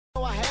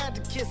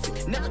kiss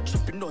it. Never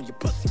tripping on your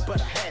pussy,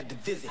 but I had to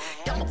visit.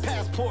 Got my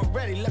passport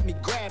ready, let me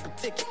grab a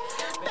ticket.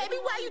 Baby,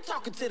 why you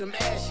talking to them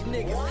ashy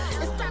niggas?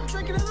 And stop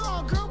drinking it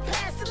all, girl,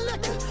 pass the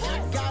liquor.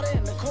 Got her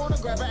in the corner,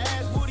 grab her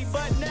ass booty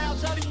butt now.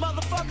 Tell these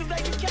motherfuckers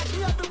they can catch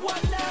me up in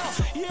what now?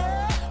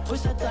 Yeah, push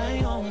that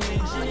thing on me.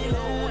 She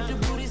low with the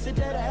booty, sit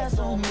that ass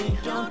on me.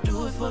 Don't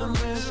do it for the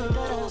man, shake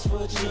that ass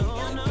for a G.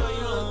 Girl, you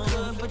look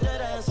good, put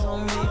that ass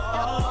on me.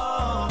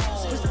 Oh,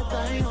 push that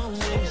thing on me.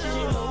 She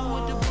low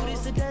with the booty,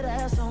 sit that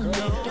ass on me.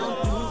 Don't do it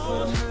for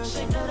the man,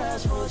 shake that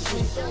ass for a G.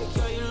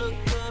 Girl, you look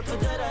good, put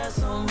that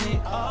ass on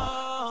me.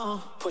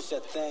 Oh, push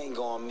that thing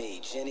on me.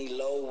 Jenny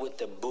low with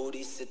the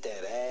booty, sit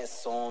that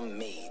ass on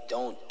me.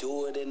 Don't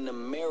do it in the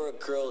mirror,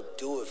 girl,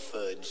 do it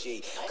for a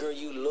G. Girl,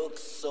 you look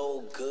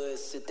so good,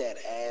 sit that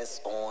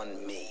ass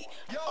on me.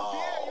 Yo,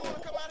 oh. you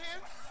wanna come out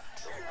here?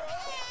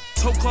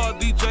 Toe car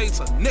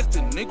DJs are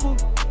nothing, nigga.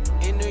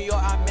 In New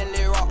York, I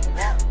merely rock.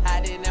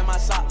 Hiding in my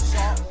socks.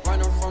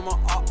 Running from a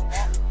up.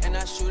 And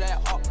I shoot at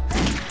up.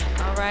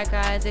 Alright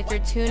guys, if you're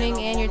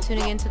tuning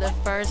into the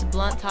first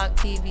Blunt Talk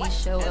TV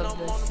show of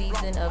the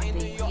season of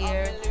the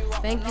year.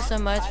 Thank you so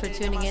much for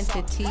tuning in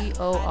to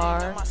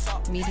TOR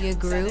Media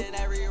Group.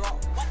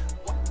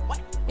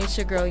 It's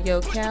your girl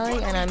Yo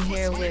Callie, and I'm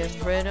here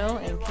with Riddle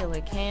and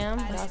Killer Cam.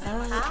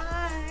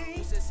 Hi.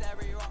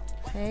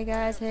 Hey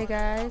guys.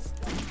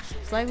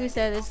 So like we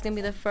said, this is going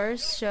to be the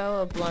first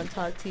show of Blunt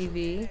Talk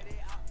TV.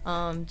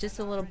 Just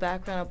a little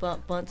background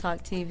about Blunt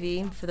Talk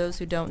TV for those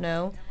who don't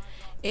know.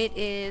 It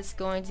is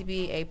going to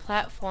be a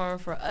platform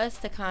for us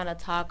to kind of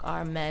talk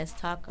our mess,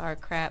 talk our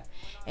crap,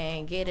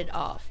 and get it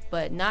off.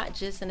 But not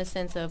just in the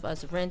sense of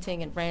us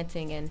ranting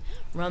and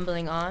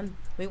rumbling on.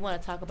 We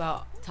want to talk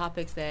about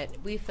topics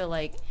that we feel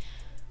like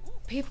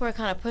people are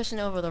kind of pushing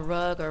over the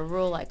rug or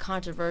real like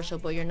controversial,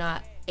 but you're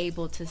not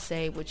able to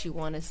say what you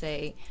want to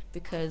say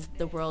because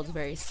the world's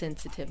very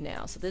sensitive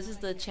now. So this is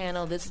the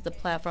channel, this is the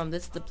platform,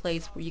 this is the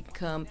place where you can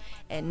come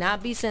and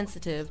not be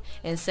sensitive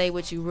and say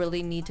what you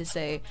really need to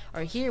say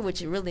or hear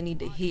what you really need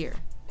to hear.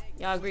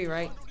 Y'all agree,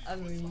 right?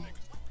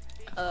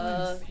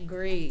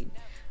 Agreed.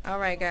 All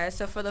right, guys.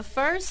 So for the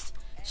first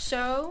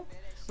show,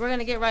 we're going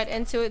to get right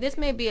into it. This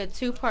may be a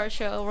two-part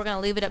show. We're going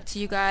to leave it up to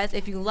you guys.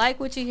 If you like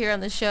what you hear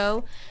on the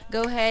show,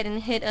 go ahead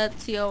and hit up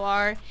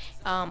TOR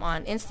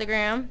on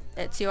Instagram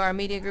at TOR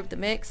Media Group The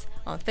Mix.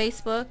 On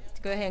Facebook,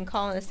 go ahead and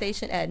call in the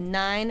station at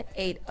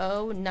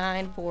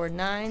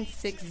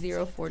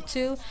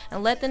 980-949-6042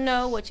 and let them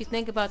know what you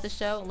think about the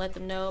show and let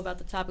them know about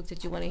the topics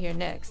that you want to hear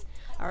next.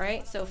 All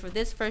right, so for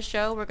this first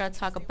show, we're going to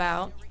talk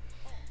about...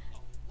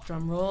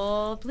 Drum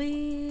roll,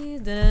 please.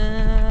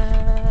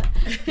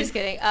 Just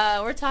kidding.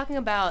 We're talking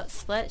about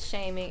slut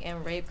shaming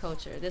and rape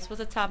culture. This was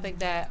a topic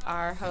that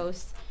our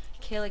host,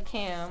 Kayla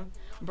Cam,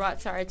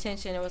 brought to our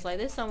attention. It was like,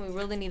 this is something we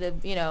really need to,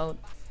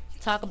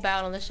 talk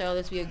about on the show.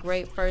 This would be a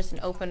great first and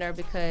opener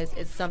because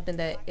it's something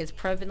that is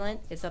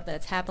prevalent. It's something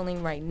that's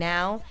happening right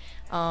now.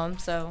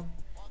 So,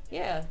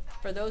 yeah,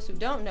 for those who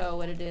don't know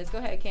what it is, go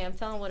ahead, Cam.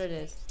 Tell them what it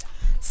is.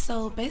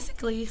 So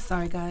basically,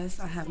 sorry guys,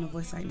 I have no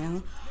voice right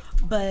now.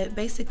 But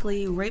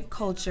basically, rape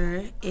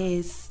culture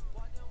is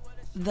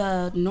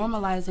the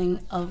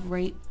normalizing of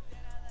rape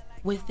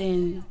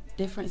within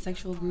different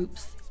sexual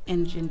groups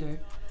and gender.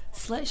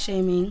 Slut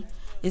shaming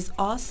is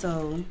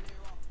also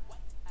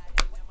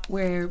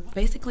where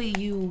basically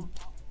you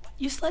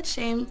slut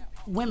shame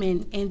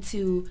women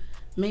into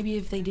maybe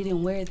if they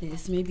didn't wear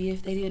this, maybe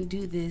if they didn't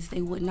do this,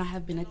 they would not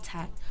have been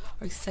attacked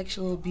or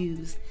sexual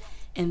abused.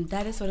 And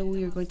that is what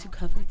we are going to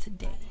cover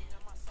today.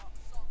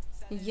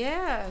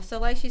 Yeah, so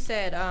like she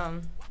said,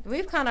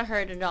 we've kind of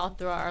heard it all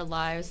throughout our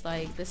lives,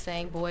 like the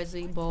saying boys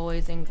will be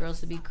boys and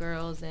girls will be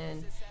girls,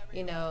 and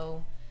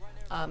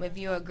if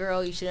you're a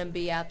girl you shouldn't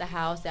be out the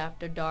house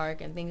after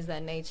dark and things of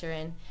that nature.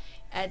 And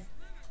at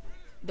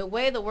the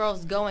way the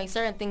world's going,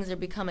 certain things are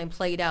becoming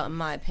played out, in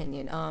my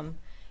opinion.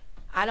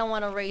 I don't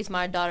want to raise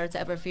my daughter to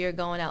ever fear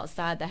going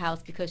outside the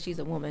house because she's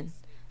a woman.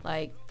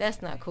 Like,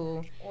 that's not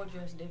cool. Or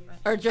dress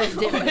different.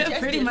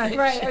 Pretty much.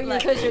 Right, or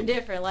because you're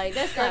different. Like,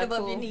 that's not cool.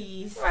 Above your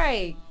knees.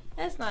 Right.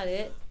 That's not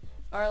it.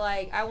 Or,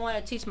 like, I want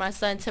to teach my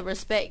son to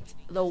respect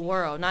the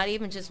world. Not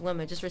even just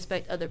women. Just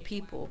respect other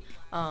people.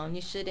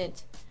 You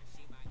shouldn't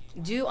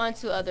do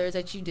unto others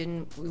that we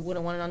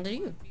wouldn't want it unto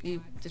you.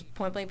 You just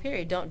point blank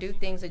period. Don't do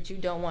things that you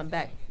don't want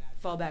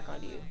fall back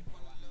onto you.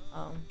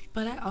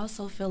 But I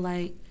also feel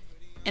like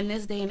in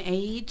this day and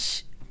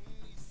age,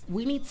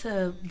 we need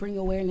to bring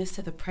awareness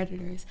to the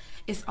predators.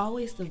 It's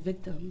always the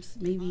victims.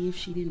 Maybe if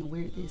she didn't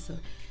wear this, or,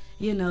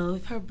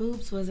 if her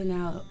boobs wasn't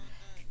out.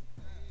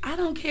 I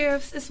don't care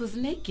if this was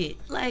naked.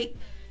 Like,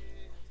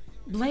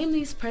 blame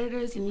these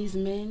predators and these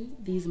men,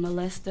 these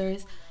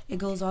molesters. It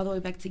goes all the way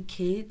back to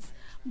kids.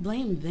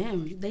 Blame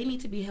them. They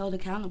need to be held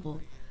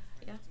accountable.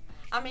 Yeah.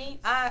 I mean,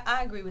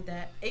 I agree with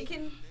that. It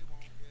can...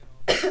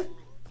 I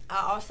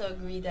also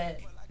agree that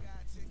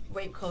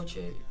rape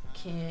culture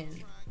can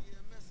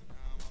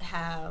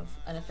have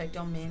an effect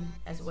on men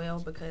as well,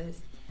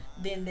 because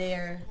then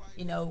they're,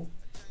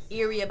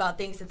 eerie about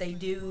things that they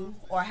do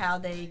or how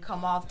they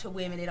come off to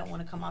women. They don't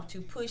want to come off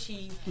too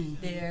pushy. Mm-hmm.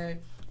 They're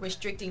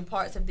restricting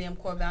parts of them,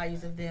 core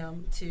values of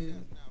them, to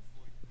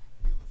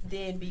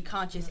then be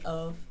conscious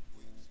of,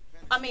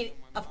 I mean,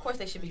 of course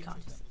they should be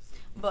conscious,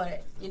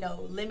 but, you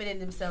know, limiting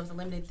themselves and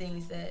limiting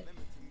things that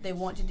they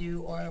want to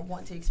do or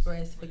want to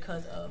express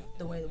because of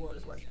the way the world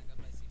is working.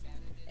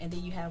 And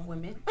then you have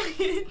women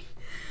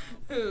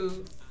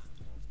who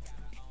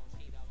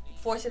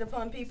force it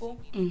upon people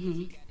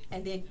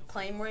and then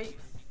claim rape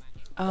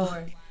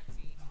or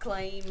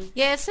claim.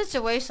 Yeah, it's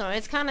situational.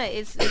 It's kind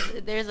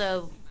of,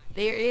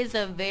 there is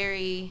a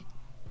very,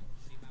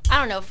 I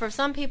don't know, for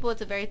some people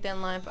it's a very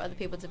thin line, for other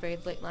people it's a very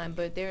thick line,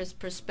 but there's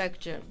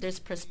perspective,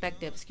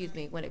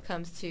 when it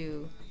comes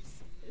to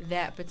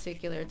that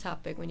particular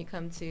topic, when you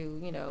come to,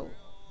 you know,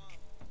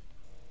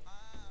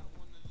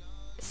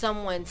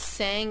 someone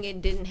saying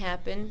it didn't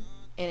happen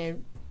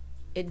and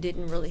it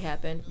didn't really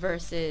happen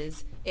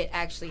versus it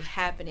actually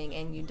happening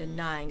and you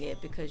denying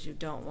it because you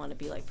don't want to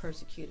be like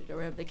persecuted or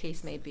whatever the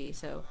case may be.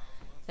 So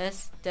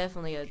that's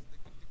definitely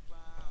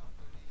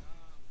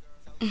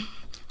a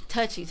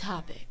touchy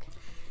topic.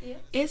 Yeah.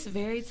 It's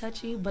very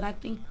touchy, but I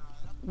think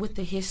with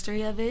the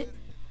history of it,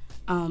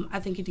 I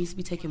think it needs to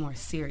be taken more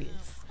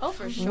serious. Oh,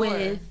 for sure.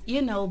 With,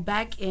 you know,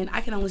 back in,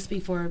 I can only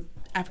speak for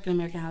African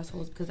American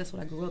households because that's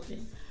what I grew up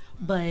in,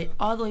 but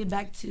all the way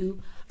back to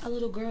a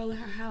little girl in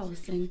her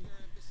house and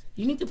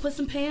you need to put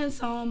some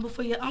pants on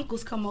before your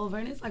uncles come over,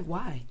 and it's like,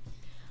 why?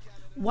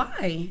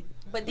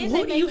 But then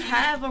who do you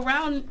have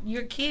around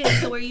your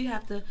kids where you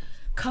have to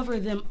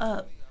cover them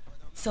up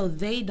so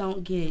they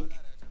don't get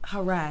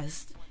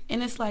harassed?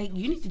 And it's like,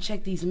 you need to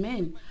check these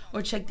men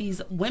or check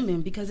these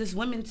women, because it's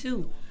women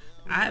too.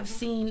 I've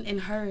seen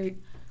and heard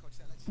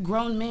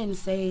grown men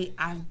say,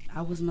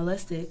 I was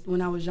molested when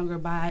I was younger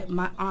by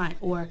my aunt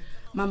or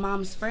my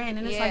mom's friend.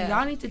 And it's like,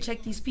 y'all need to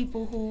check these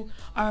people who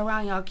are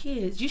around y'all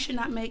kids. You should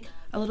not make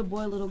a little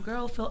boy, little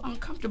girl feel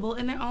uncomfortable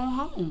in their own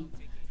home.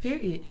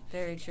 Period.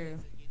 Very true.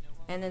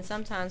 And then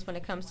sometimes when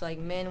it comes to like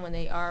men, when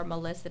they are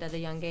molested at a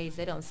young age,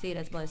 they don't see it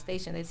as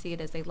molestation. They see it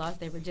as they lost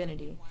their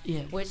virginity.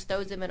 Yeah. Which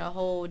throws them in a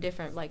whole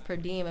different like per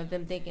diem of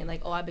them thinking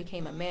like, oh, I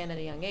became a man at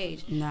a young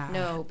age. Nah.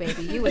 No,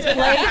 baby, you was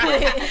playing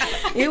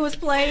with. You was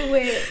playing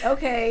with.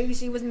 Okay,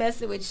 she was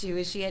messing with you,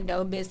 and she had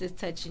no business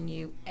touching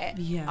you at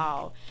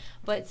all.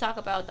 But talk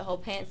about the whole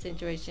pants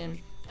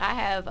situation. I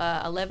have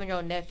a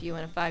 11-year-old nephew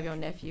and a 5-year-old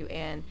nephew,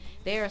 and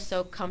they are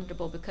so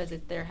comfortable because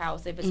it's their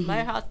house. If it's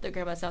my house, their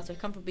grandma's house, they're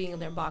comfortable being in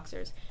their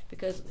boxers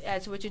because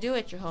that's what you do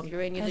at your home.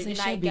 You're in your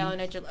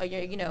nightgown at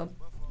your, you know,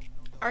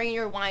 or in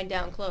your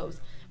wind-down clothes.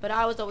 But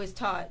I was always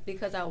taught,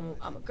 because I'm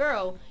a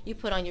girl, you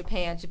put on your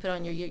pants, you put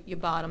on your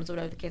bottoms,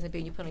 whatever the case may be,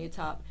 and you put on your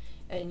top,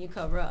 and you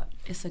cover up.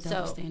 It's a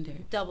double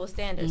standard. Double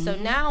standard. So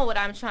now what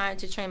I'm trying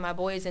to train my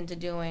boys into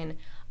doing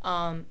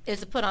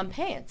is to put on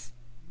pants.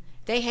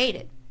 They hate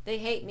it. They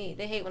hate me.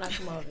 They hate when I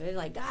come over. They're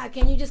like, God,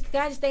 can I just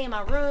stay in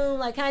my room?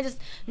 Like, can I just...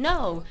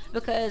 No,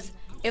 because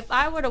if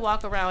I were to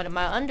walk around in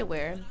my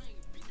underwear,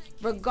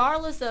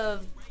 regardless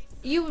of...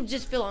 You would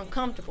just feel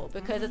uncomfortable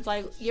because it's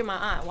like, you're my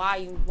aunt.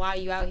 Why are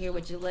you out here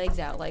with your legs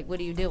out? Like, what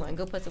are you doing?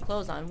 Go put some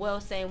clothes on.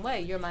 Well, same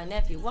way. You're my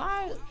nephew.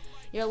 Why?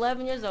 You're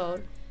 11 years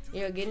old.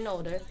 You're getting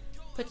older.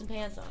 Put some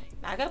pants on.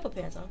 I gotta put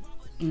pants on.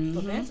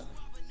 Put pants on.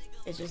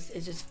 It's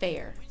just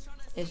fair.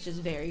 It's just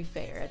very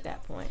fair at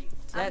that point.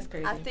 So that's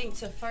crazy. I think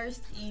to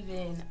first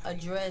even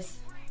address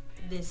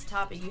this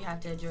topic, you have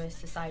to address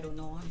societal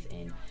norms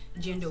and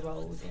gender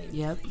roles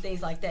and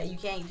things like that. You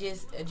can't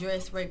just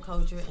address rape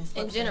culture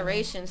and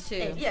generations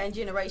too. And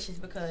generations,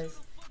 because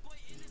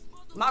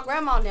my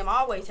grandma and them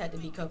always had to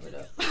be covered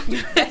up.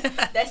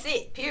 That's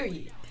it,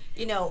 period.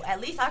 You know, at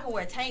least I can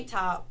wear a tank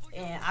top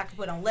and I can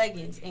put on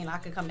leggings and I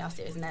can come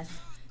downstairs and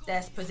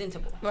that's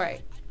presentable.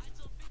 Right.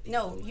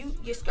 No,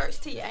 your skirt's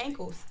to your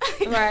ankles.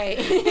 Right.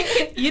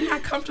 You're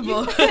not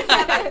comfortable.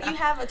 You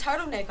have a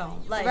turtleneck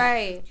on. Like,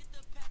 right.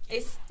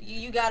 It's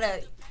you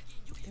gotta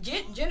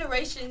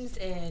generations,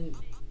 and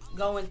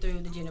going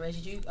through the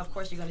generations, of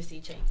course you're gonna see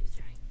changes.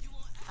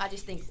 I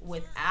just think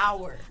with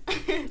our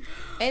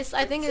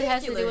I think it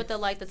has to do with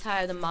the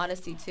tie of the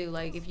modesty too.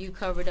 Like, if you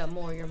cover it up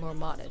more, you're more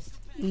modest.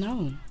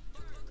 No.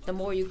 The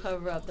more you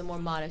cover up, the more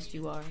modest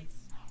you are.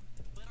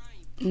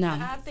 No,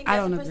 I think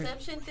that's a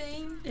perception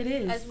thing. It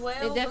is as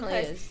well. It definitely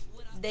is.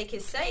 They can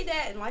say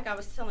that, and like I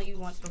was telling you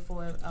once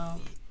before,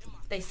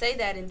 they say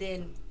that, and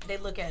then they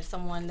look at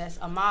someone that's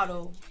a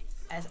model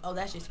as, oh,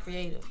 that's just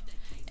creative,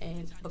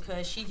 and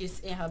because she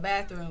just in her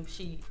bathroom,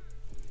 she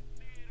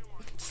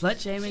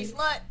slut shaming. She's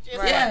slut.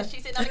 Yeah,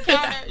 she's sitting on the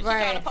counter. She's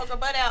trying to poke her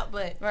butt out,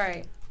 but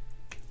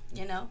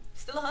you know,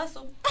 still a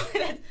hustle.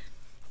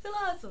 Still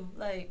a hustle.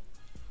 Like,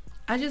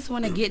 I just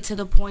want to get to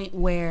the point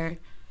where,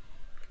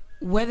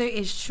 whether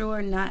it's true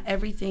or not,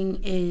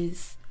 everything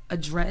is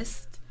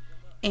addressed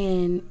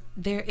and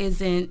there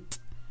isn't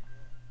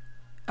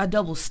a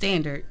double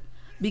standard,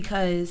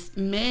 because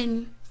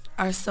men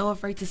are so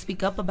afraid to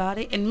speak up about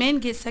it, and men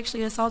get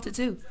sexually assaulted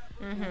too.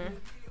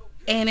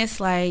 And it's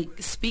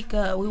like, speak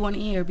up, we want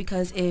to hear,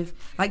 because if,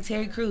 like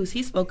Terry Crews,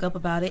 he spoke up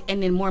about it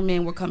and then more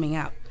men were coming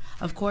out.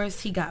 Of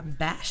course, he got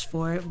bashed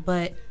for it,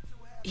 but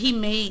he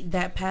made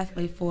that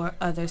pathway for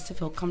others to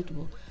feel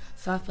comfortable.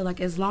 So I feel like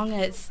as long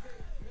as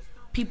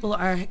people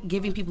are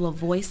giving people a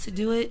voice to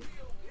do it,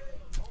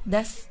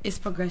 it's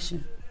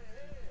progression.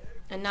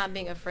 And not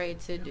being afraid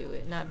to do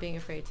it, not being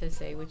afraid to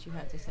say what you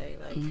have to say,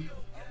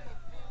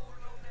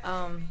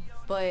 like.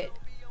 But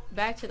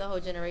back to the whole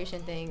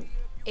generation thing,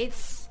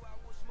 it's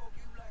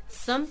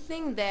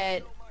something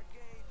that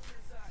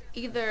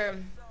either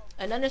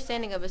an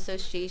understanding of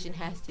association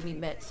has to be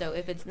met. So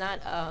if it's not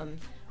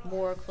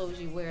more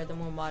clothes you wear, the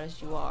more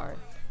modest you are,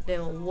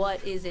 then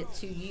what is it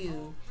to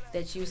you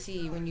that you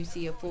see when you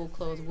see a full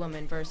clothed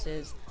woman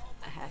versus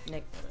a half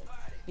neck woman?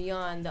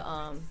 Beyond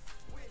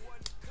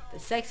the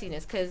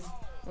sexiness, because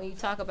when you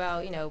talk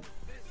about,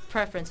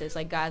 preferences,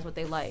 like guys, what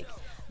they like,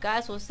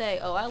 guys will say,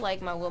 oh, I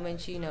like my woman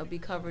to, be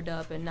covered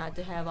up and not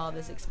to have all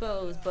this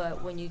exposed.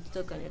 But when you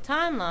look on your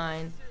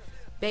timeline,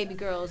 baby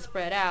girl is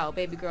spread out,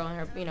 baby girl in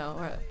her,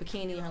 her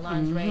bikini, her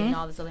lingerie, and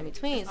all this other in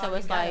between. So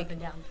it's like,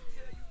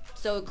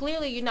 so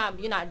clearly you're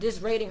not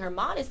just rating her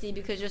modesty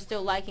because you're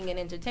still liking and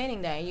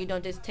entertaining that, and you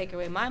don't just take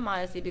away my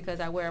modesty because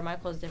I wear my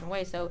clothes a different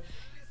way. So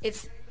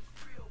it's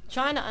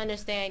trying to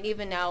understand,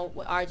 even now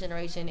with our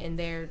generation and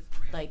their,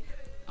 like,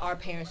 our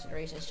parents'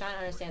 generations, trying to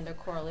understand the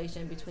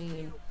correlation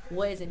between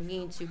what does it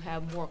mean to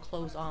have more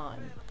clothes on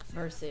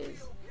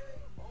versus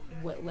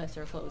what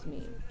lesser clothes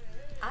mean.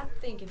 I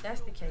think if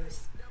that's the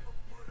case,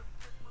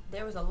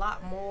 there was a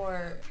lot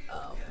more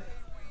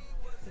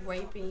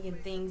raping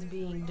and things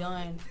being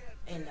done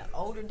in the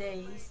older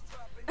days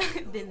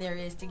than there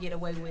is to get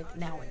away with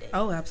nowadays.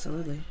 Oh,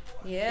 absolutely.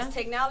 Yeah.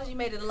 Technology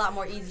made it a lot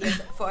more easier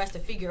for us to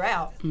figure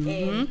out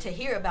and to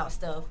hear about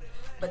stuff.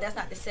 But that's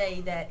not to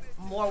say that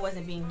more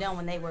wasn't being done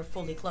when they were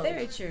fully clothed.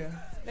 Very true.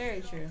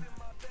 Very true.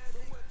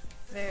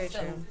 Very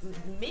true.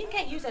 Men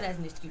can't use that as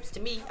an excuse. To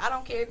me, I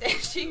don't care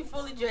if she's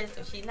fully dressed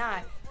or she's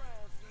not.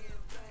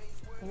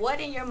 What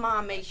in your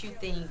mind makes you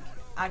think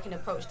I can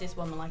approach this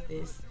woman like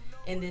this,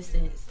 in this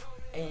sense,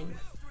 and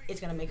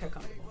it's going to make her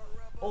comfortable?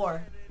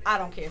 Or I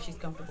don't care if she's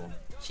comfortable.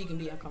 She can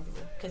be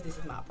uncomfortable because this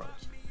is my approach.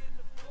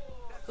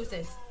 Who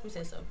says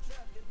so?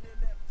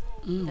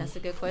 That's a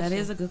good question. That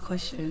is a good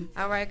question.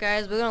 All right,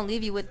 guys, we're going to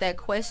leave you with that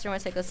question. We're going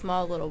to take a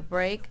small little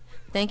break.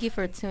 Thank you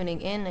for tuning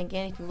in.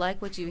 Again, if you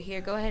like what you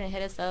hear, go ahead and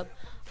hit us up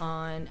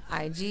on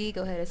IG.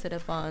 Go ahead and hit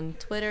us up on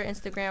Twitter,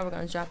 Instagram. We're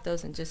going to drop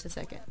those in just a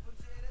second.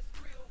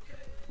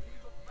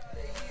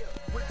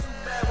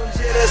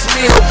 Yeah, that's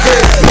me,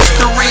 okay.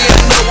 Mystery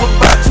and know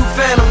about two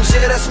phantoms,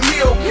 yeah, that's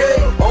me,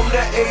 okay. On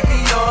that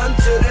avion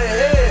to the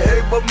head,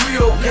 hey, but me,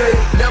 okay.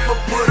 Never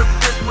put a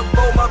bitch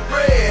before my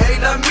bread, hey,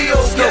 not me,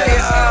 okay.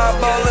 Smoking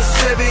eyeball of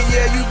 7,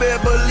 yeah, you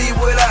better believe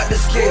without the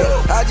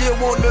scale. I just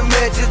want the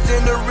mansions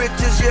and the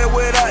riches, yeah,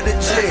 without the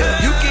jail.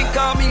 You can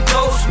call me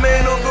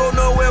postman, don't go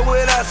nowhere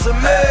without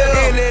some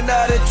mail. In and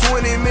out of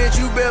 20 minutes,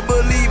 you better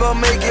believe I'm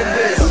making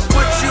best.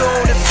 Put you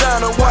on the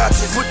sign of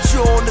watches, put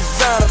you on the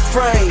sign of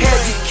frame.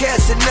 Had you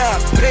cashing out,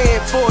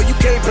 paying for, you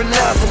can't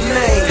pronounce the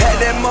name. Had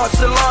that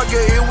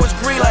Marcelaga, it was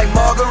green like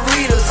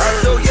margaritas. I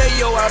so yeah,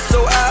 I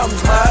so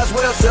albums, might as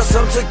well sell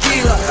some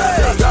tequila.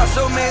 Got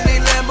so many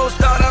Lambos,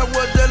 thought I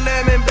was the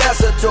Lamb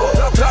ambassador.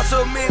 Got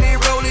so many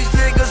Rollies,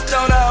 niggas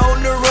thought I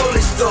owned the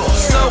Rolling store.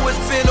 So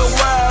it's been a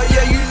while,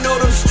 yeah, you know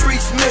them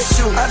streets miss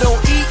you. I don't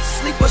eat,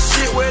 sleep or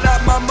shit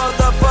without my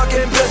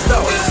motherfucking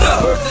pistol.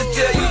 First to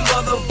tell you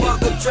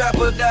motherfucker,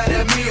 trapper, that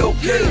me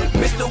okay.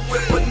 Mr.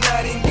 Whipper,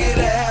 not and get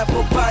a half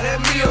a pie, that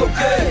me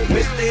okay.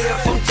 Mr.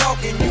 If I'm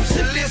talking, you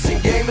should listen,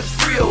 game is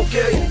free,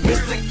 okay.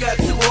 Mr. got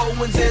 2 whole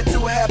ones and 2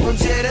 half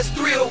ones, yeah, that's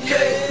 3,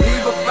 okay.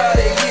 Leave up out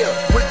of here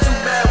with 2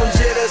 bad ones,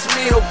 yeah, that's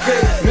me,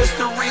 okay.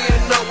 Mystery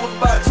and know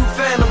about 2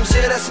 phantoms,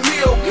 yeah, that's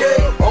me, okay.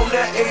 On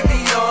that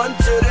avion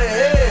to the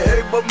head,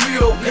 hey, but me,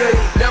 okay.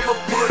 Never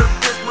put a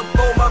bitch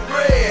before my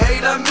bread, hey,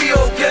 not me,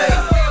 okay.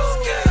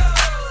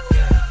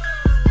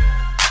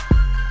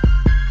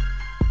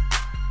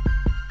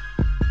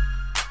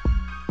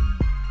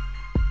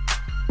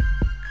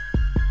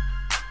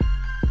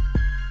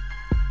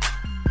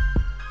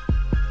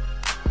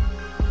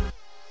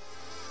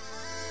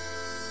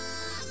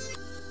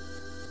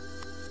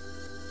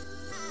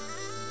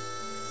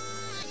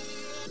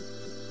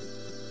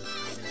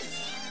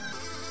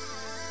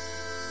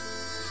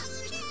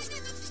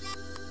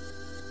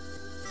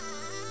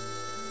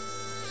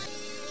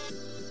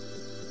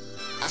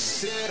 I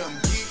said I'm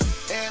geek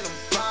and I'm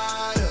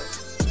fired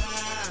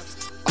up.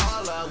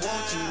 All I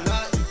want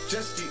tonight is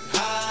just get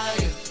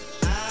higher.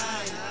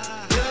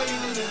 Girl, you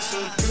look so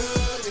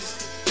good, it's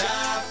to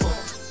die for.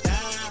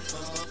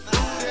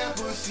 Ooh, that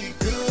pussy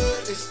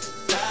good, it's to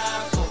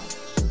die for.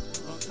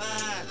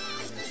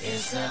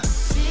 It's a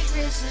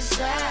secret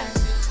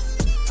society.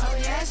 All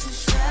we ask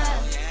is try.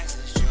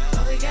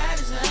 All we got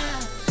is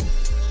love.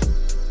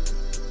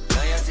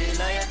 Loyalty,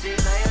 loyalty,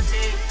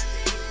 loyalty.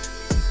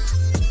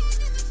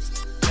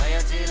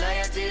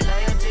 Loyalty,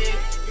 loyalty.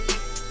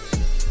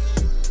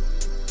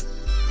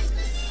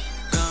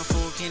 Kung Fu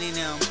Kenny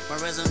now.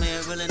 My resume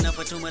is real enough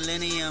for 2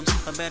 millenniums.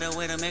 A better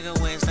way to make a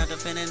way, stop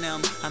defending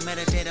them. I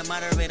meditate and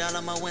moderate all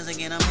of my wins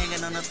again. I'm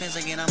hanging on the fence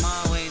again, I'm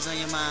always on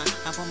your mind.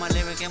 I put my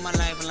lyric and my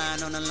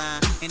lifeline on the line.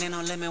 And ain't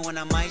no limit when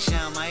I might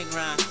shine, might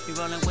grind. Be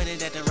rolling with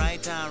it at the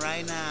right time,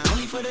 right now.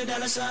 Only for the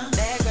dollar sign.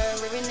 Bad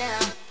girl, leave it now.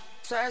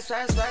 Swerve,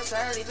 swerve, swerve,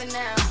 swerve, leave it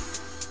now.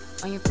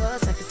 On your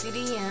pulse like a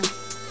CDM.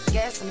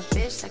 Gas on the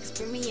bitch like it's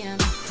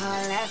premium.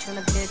 Hard ass on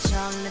the bitch,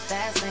 all in the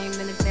fast lane.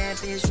 Been a bad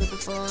bitch with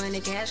before and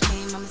the cash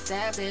came. I'm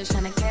established,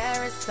 100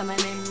 carats. I'm my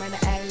name, run the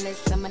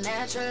atlas. I'm a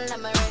natural,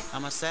 I'm a ray.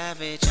 I'm a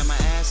savage, I'm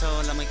an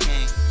asshole, I'm a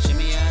king.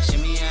 Shimmy out,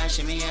 shimmy out,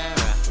 shimmy out,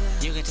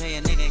 right. You can tell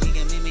your nigga he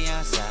can meet me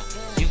outside.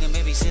 You can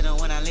babysit him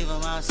when I leave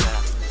him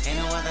outside.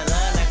 Ain't no other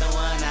love like the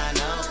one I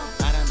know.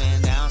 I done been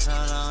down so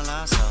long,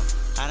 lost so.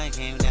 I done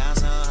came down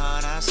so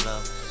hard, I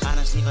slow. I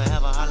done sleep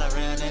forever, all a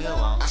real nigga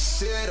won't. I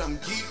said I'm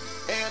geek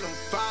and I'm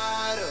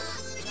fired up.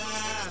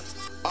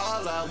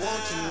 All I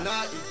want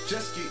tonight is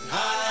just get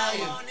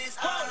higher. All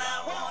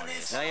I want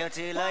is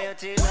loyalty,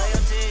 loyalty,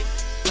 loyalty.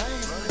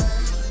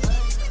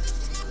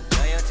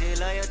 Loyalty,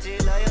 loyalty,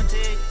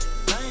 loyalty.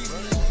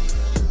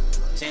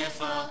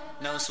 10-4,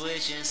 no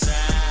switching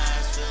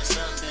sides. Feel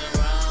something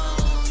wrong.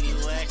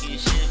 You acting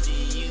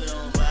shifty, you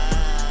don't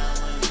vibe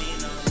with me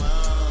no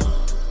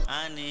more.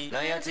 I need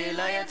loyalty,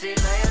 loyalty,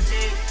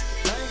 loyalty.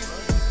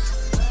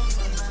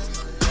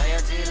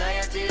 Loyalty,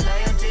 loyalty,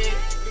 loyalty.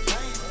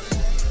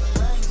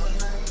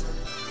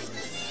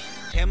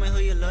 Tell me who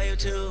you're loyal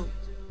to.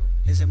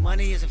 Is it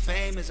money, is it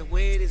fame, is it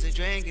weed, is it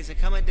drink? Is it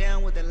coming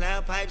down with the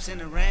loud pipes in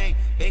the rain?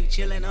 Big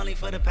chillin' only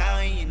for the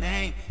power in your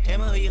name. Tell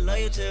me who you're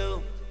loyal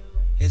to.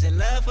 Is it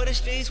love for the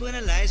streets when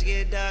the lights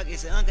get dark?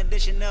 Is it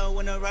unconditional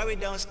when the Rari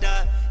don't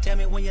stop? Tell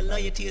me when your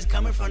loyalty is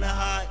coming from the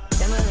heart.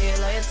 Tell me who you're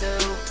loyal to.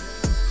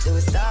 Do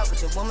it start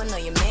with your woman or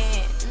your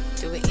man?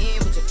 Do it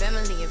end with your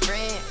family and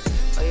friends?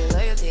 Or your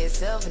loyalty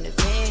itself in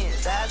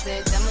defense? I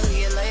said, tell me who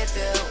you're loyal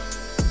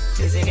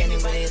to. Is it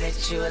anybody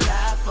that you would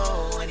lie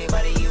for?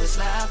 Anybody you would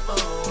slide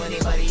for?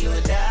 Anybody you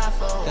would die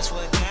for? That's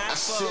what I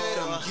said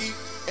I'm geek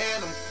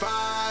and I'm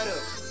fired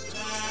up.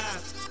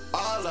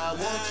 All I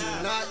want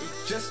tonight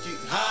is just get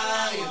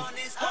higher.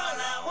 All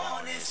I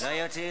want is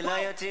loyalty,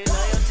 loyalty,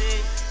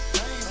 loyalty.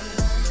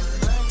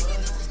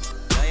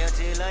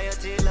 Loyalty,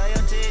 loyalty,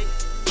 loyalty.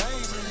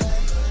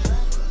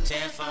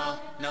 10-4,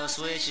 no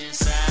switching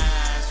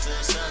sides.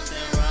 Feel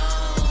something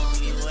wrong.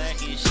 You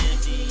acting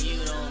shifty, you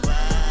don't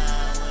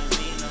vibe with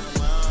me no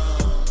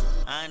more.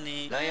 I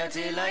need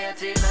loyalty,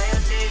 loyalty,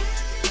 loyalty.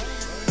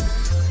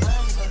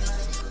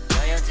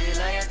 Loyalty,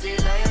 loyalty,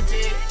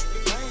 loyalty.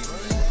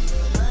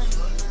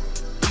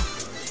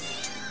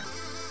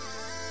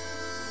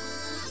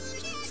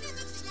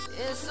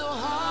 It's so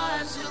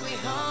hard to be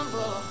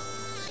humble.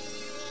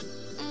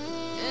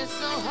 It's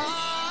so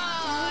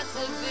hard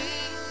to be.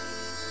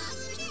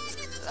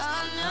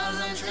 God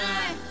knows I'm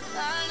trying.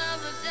 God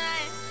knows I'm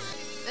trying,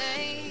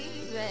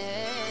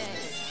 baby.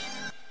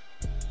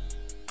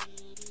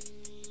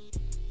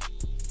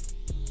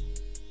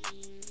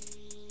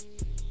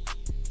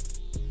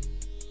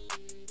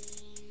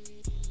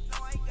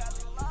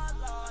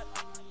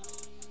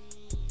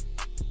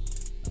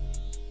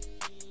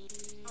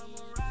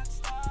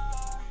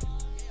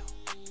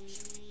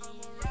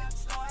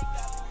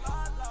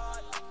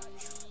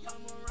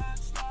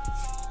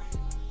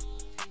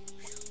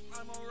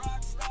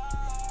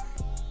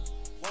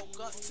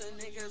 To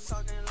niggas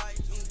talking like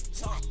me,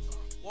 talk.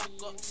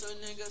 Woke up to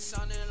niggas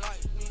sounding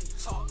like me,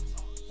 talk.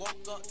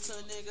 Woke up to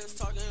niggas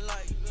talking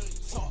like me,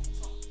 talk.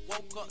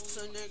 Woke up to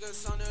niggas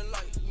sounding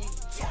like me,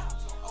 talk.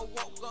 I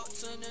woke up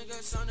to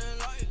niggas sounding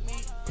like me.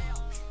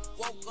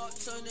 Woke up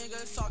to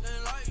niggas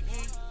talking like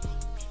me.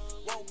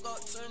 Woke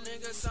up to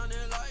niggas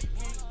sounding like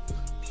me.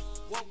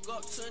 Woke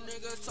up to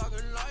niggas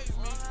talking like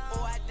me.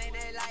 Oh, I think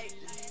they like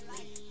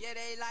me. Yeah,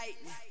 they like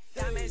me.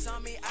 Diamonds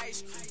on me,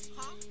 ice cream.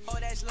 Oh,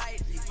 that's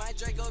lightly. My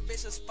Draco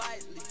bitch is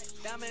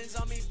spitely. Diamonds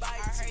on me,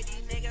 bite. I heard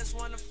these niggas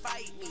wanna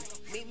fight me.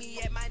 Meet me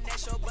at my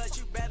next show, but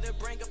you better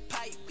bring a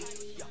pipe.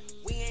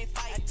 We ain't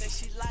fighting. I think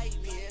she like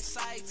me,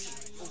 exciting.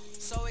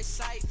 So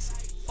exciting.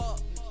 Fuck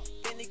me.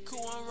 Bentley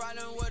cool, I'm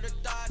riding with a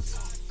Dodge.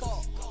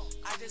 Fuck.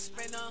 I just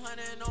spent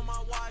 100 on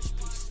my watch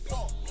piece.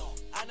 Fuck.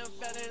 I done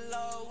fell in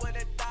love with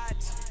a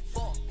Dodge.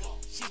 Fuck.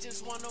 She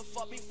just wanna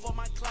fuck me for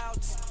my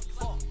clouds.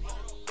 Fuck.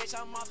 Bitch,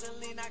 I'm off the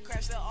lean, I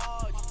crashed the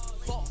Audi.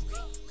 Fuck.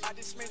 I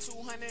just spent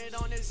 200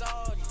 on this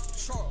Audi.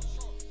 Truck.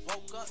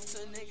 Woke up to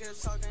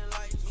niggas talking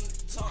like me.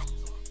 Talk.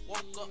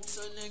 Woke up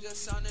to niggas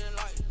sounding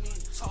like me.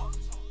 Talk.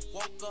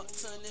 Woke up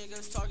to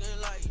niggas talking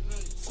like me.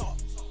 Talk.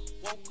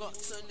 Woke up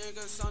to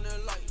niggas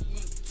sounding like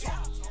me.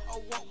 Talk. I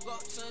woke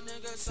up to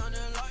niggas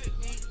sounding like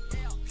me.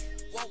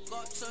 Woke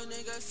up to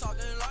niggas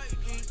talking like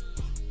me.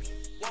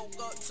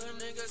 Woke up to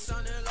niggas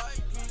sounding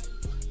like me.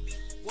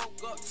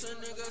 Woke up to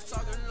niggas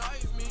talking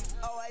like me.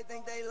 Oh, I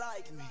think they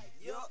like me.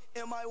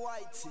 In my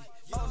white tee.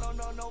 Oh,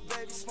 no,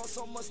 baby. Smoke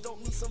so much,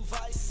 don't need some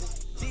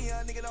vice.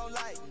 Dion nigga don't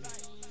like me,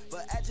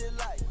 but I just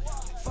like me.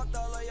 Fucked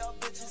all of y'all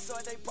bitches, so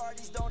at they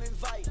parties don't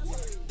invite me.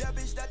 That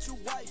bitch that you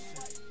wife,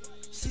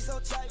 she so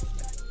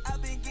trifling. I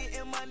been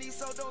getting money,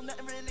 so don't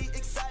nothing really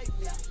excite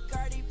me.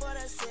 Cardi bought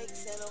a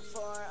 6 and a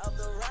 4 of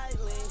the right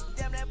lane.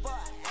 Damn that boy,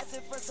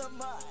 asking for some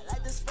more,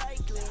 like the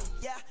Sprite clean.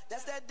 Yeah,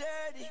 that's that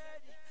dirty.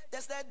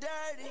 That's that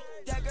dirty.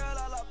 That girl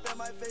all up in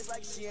my face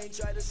like she ain't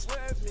try to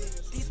swerve me.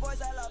 These boys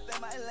all up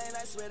in my lane,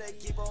 I swear they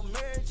keep on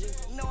merging.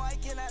 No, I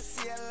cannot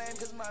see a lane,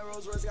 cause my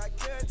Rolls Royce got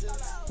curtains.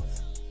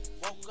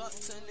 Woke up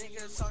to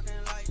niggas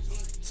talking like me,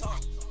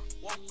 talk.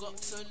 Woke up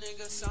to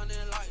niggas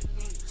sounding like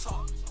me,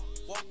 talk.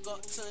 Woke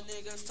up to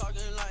niggas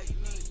talking like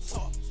me,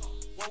 talk.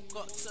 Woke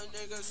up to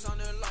niggas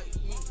sounding like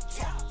me,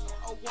 talk.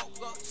 I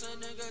woke up to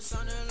niggas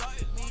sounding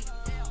like me.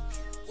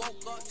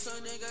 Woke up to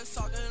niggas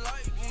talking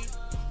like me.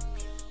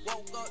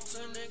 Woke up to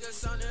niggas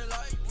sounding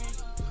like me.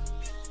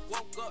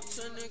 Woke up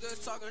to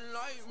niggas talking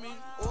like me.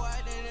 Oh,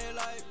 I didn't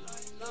like me.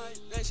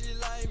 Then she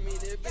like me.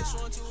 That bitch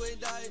want to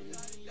indict me.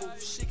 Ooh,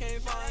 she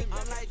can't find me.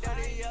 I'm like,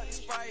 dirty up the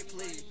Sprite,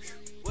 please.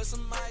 With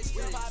some ice,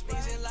 with my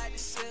beans in like the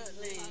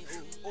ceiling.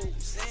 Ooh,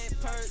 St.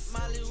 Perth,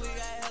 Molly, we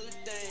got hella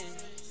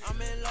things. I'm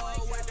in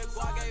love with the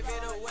guac, gave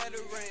it a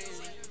wedding ring.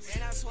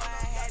 And that's why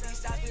I had these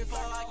stops before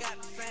I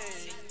got the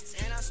fame.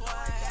 And that's why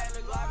I had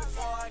the guac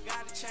before I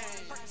got the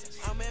chain.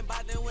 I'm in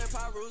Boston with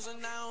Perusa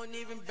and I don't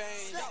even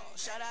bang.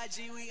 Shout out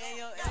G, we ain't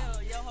your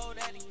L, yo hold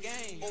at the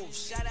game. Oh,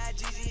 shout out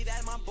Gigi,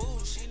 that's my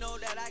boo, she know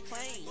that I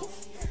claim.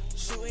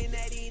 Shooting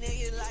at these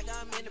niggas like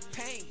I'm in the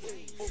paint.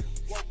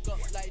 Woke up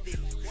like this.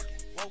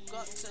 Woke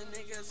up to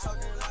niggas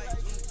talking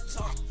like me,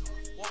 talk.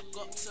 Woke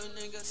up to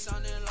niggas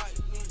sounding like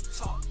me,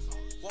 talk.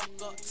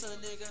 Woke up to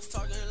niggas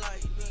talking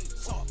like me,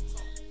 talk.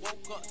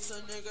 Woke up to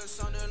niggas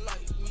sounding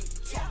like me,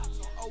 talk.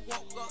 I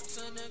woke up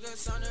to niggas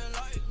sounding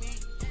like me.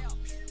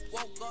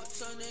 Woke up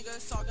to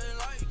niggas talking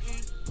like me.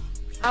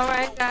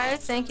 Alright guys,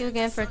 thank you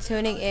again for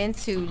tuning in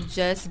to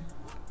Just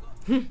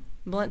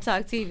Blunt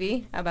Talk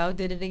TV. I about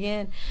did it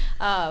again.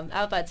 I was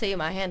about to tell you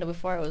my handle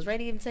before I was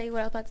ready to even tell you what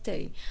I was about to tell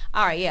you.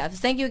 Alright, yeah, so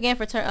thank you again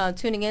for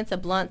tuning in to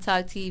Blunt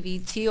Talk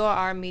TV,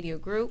 TOR Media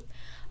Group.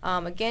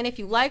 Again, if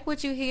you like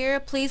what you hear,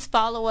 please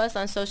follow us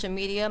on social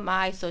media.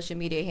 My social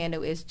media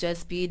handle is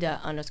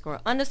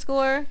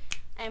justb__.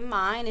 And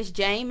mine is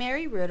Jane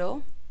Mary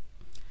Riddle.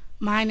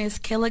 Mine is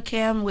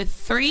KillerCam with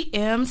 3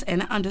 M's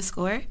and an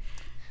underscore.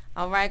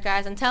 All right,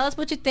 guys, and tell us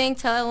what you think.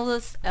 Tell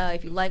us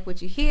if you like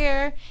what you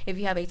hear. If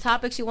you have any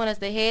topics you want us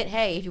to hit.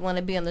 Hey, if you want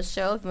to be on the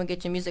show, if you want to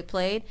get your music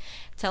played,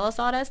 tell us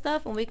all that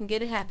stuff and we can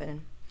get it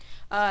happening.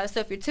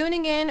 So if you're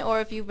tuning in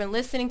or if you've been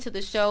listening to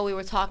the show, we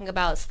were talking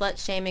about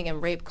slut shaming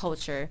and rape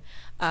culture.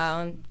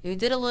 We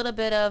did a little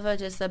bit of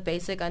just a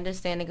basic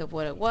understanding of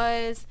what it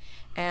was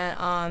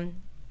and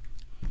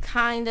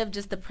kind of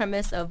just the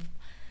premise of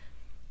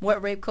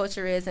what rape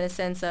culture is in a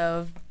sense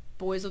of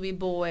boys will be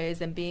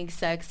boys and being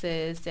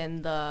sexist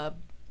and the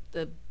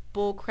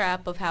bull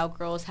crap of how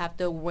girls have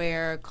to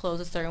wear clothes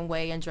a certain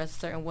way and dress a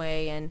certain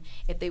way, and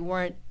if they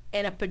weren't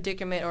in a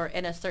predicament or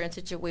in a certain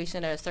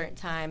situation at a certain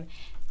time,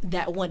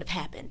 that wouldn't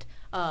have happened.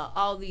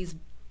 All these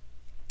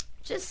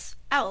just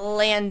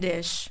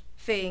outlandish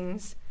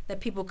things that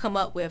people come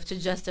up with to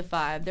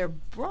justify their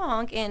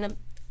wrong and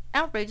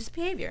outrageous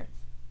behavior.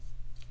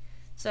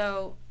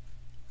 So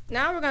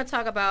now we're going to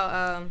talk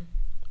about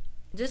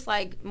just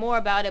like more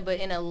about it, but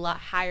in a lot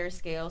higher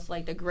scale, so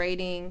like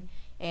degrading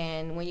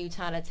and when you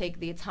kind of take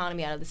the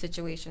autonomy out of the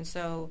situation.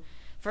 So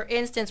for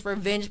instance,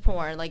 revenge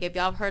porn, like if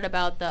y'all heard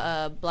about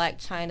the Black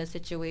China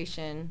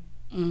situation.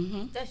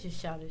 Mm-hmm. That's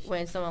just childish.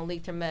 When someone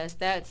leaked her mess,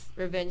 that's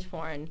revenge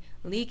porn.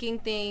 Leaking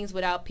things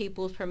without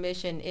people's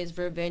permission is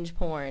revenge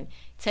porn.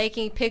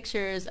 Taking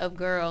pictures of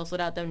girls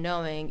without them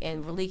knowing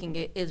and leaking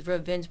it is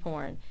revenge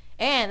porn.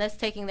 And that's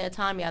taking the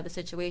autonomy out of the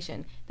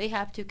situation. They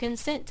have to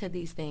consent to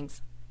these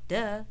things.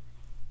 Duh.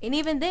 And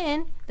even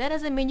then, that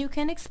doesn't mean you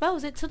can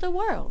expose it to the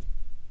world.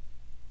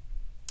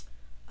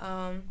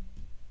 Or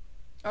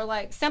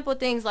like simple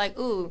things like,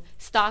 ooh,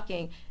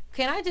 stalking.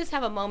 Can I just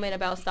have a moment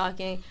about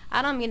stalking?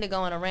 I don't mean to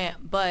go on a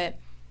rant, but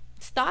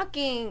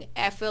stalking,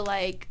 I feel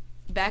like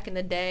back in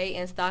the day,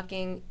 and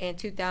stalking in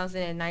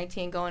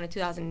 2019 going to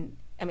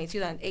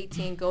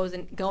 2018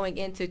 going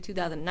into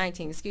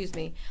 2019, excuse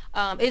me,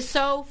 is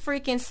so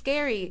freaking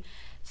scary.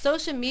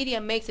 Social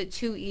media makes it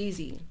too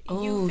easy.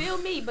 Ooh. You feel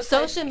me? Because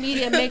social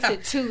media makes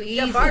it too easy.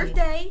 Your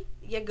birthday,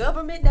 your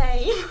government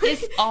name,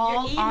 it's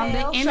all your email, on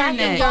the internet.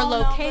 Tracking your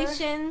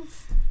locations.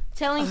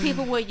 Telling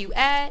people where you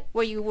at,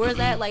 where you was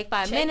at like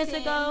 5 minutes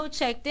ago,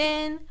 checked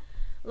in.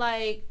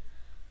 Like,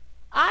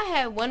 I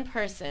had one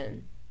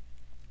person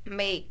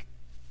make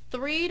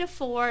 3 to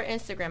 4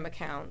 Instagram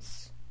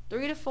accounts,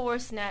 3 to 4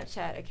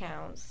 Snapchat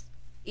accounts,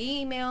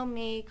 email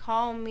me,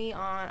 call me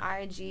on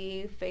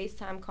IG,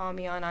 FaceTime call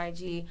me on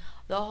IG,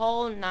 the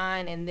whole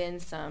 9 and then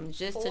some,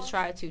 just to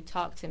try to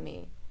talk to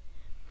me.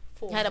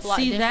 Had a block.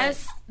 See,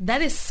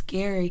 that is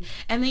scary.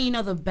 And then, you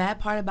know, the bad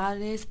part about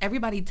it is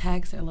everybody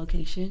tags their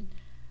location.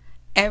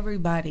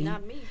 everybody.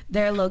 Not me.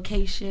 Their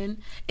location.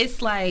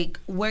 It's like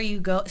where you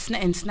go.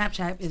 And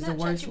Snapchat is the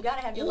worst. You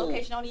gotta have your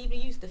location. Don't even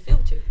use the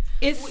filter.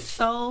 It's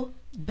so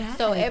bad.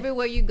 So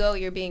everywhere you go,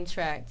 you're being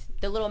tracked.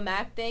 The little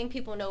map thing,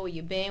 people know where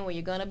you've been, where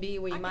you're gonna be,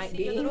 where you might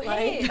be. Your little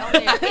head on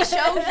there. It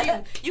shows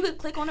you. You can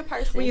click on a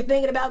person when you're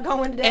thinking about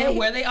going today and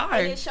where they are,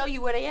 and it show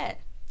you where they at.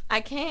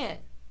 I can't.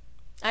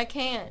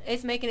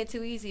 It's making it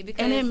too easy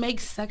because and it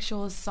makes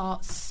sexual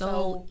assault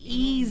so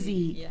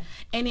easy. Yeah.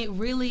 And it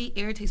really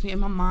irritates me.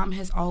 And my mom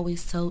has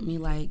always told me,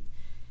 like,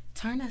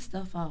 turn that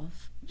stuff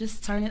off.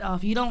 Just turn it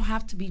off. You don't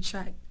have to be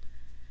tracked.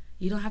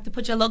 You don't have to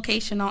put your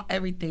location on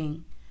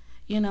everything,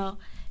 you know.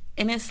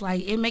 And it's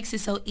like, it makes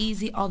it so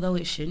easy, although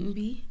it shouldn't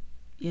be.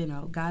 You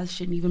know, guys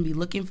shouldn't even be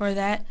looking for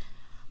that.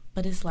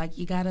 But it's like,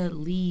 you gotta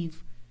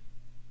leave,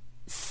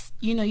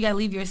 you know, you gotta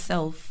leave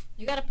yourself.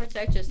 You gotta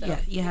protect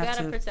yourself. Yeah, you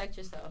gotta protect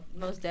yourself,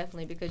 most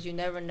definitely, because you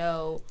never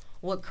know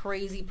what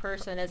crazy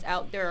person is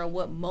out there or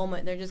what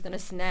moment they're just gonna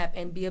snap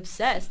and be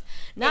obsessed.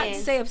 Not to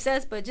say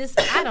obsessed, but just,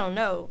 I don't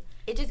know.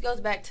 It just goes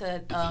back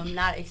to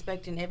not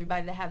expecting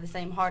everybody to have the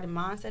same heart and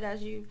mindset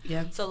as you.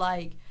 Yeah. So,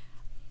 like,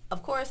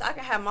 of course, I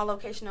can have my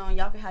location on,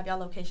 y'all can have y'all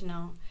location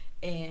on,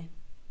 and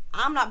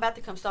I'm not about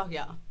to come stalk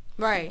y'all.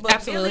 Right. But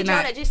Absolutely Billy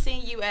not. Joe that just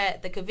seen you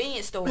at the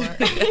convenience store,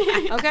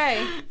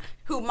 Okay,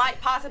 who might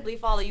possibly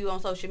follow you on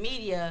social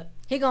media,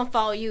 he gonna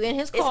follow you in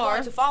his it's car.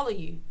 going to follow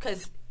you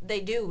because they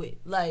do it,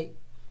 like,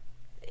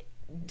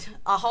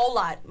 a whole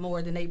lot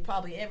more than they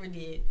probably ever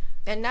did.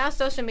 And now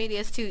social media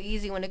is too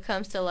easy when it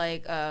comes to,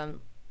 like,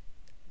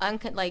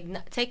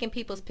 taking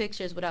people's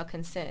pictures without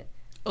consent.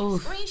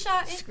 Oof.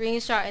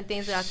 Screenshotting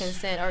things without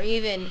consent, or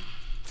even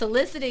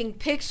soliciting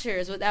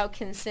pictures without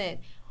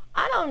consent.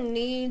 I don't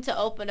need to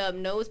open up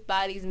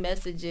nobody's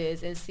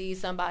messages and see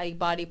somebody's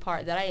body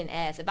part that I didn't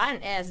ask. If I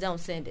didn't ask, don't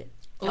send it.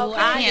 Oh,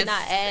 I did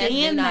not ask,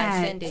 do not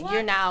that. send it. What?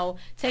 You're now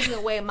taking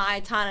away my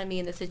autonomy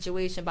in the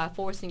situation by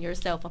forcing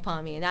yourself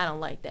upon me, and I don't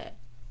like that.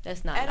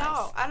 That's not at nice.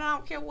 all. I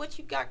don't care what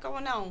you got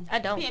going on. I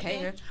don't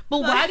care. But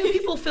why do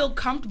people feel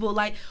comfortable?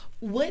 Like,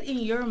 what in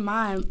your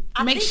mind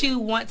makes you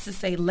want to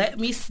say, let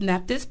me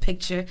snap this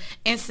picture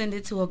and send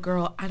it to a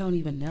girl I don't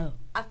even know?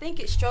 I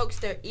think it strokes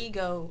their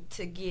ego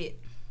to get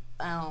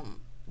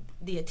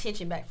the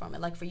attention back from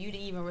it. Like, for you to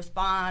even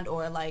respond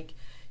or, like,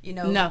 you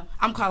know. No,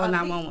 I'm calling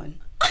 911.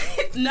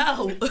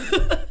 No.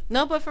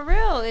 No, but for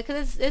real,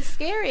 because it's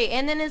scary.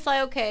 And then it's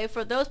like, okay,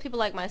 for those people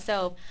like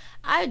myself,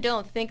 I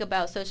don't think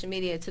about social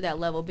media to that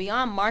level.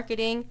 Beyond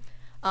marketing,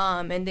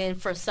 and then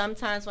for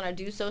sometimes when I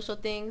do social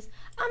things,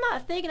 I'm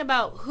not thinking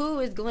about who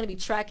is going to be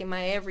tracking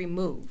my every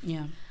move.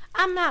 Yeah.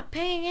 I'm not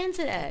paying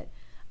into that.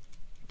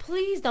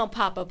 Please don't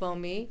pop up on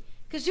me.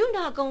 Because you're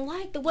not going to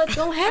like what's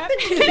going to happen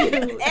to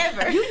you.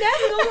 Ever. You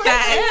never going to like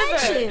the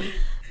action.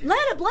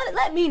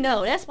 Let me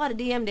know. That's why the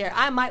DM there.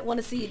 I might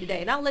want to see you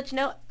today. And I'll let you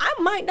know I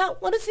might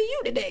not want to see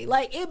you today.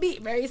 Like, it'll be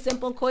very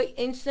simple and quick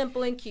and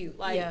simple and cute.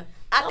 Like, yeah.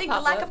 I think the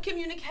lack of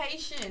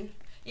communication.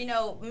 You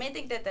know, men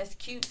think that that's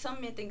cute.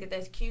 Some men think that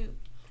that's cute.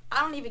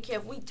 I don't even care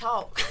if we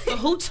talk.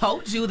 Who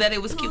told you that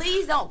it was cute?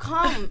 Please don't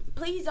come.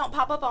 Please don't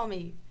pop up on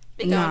me.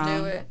 Don't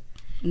do it.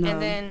 No.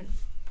 And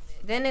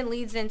then it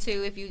leads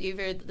into if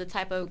you're the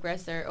type of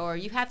aggressor, or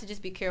you have to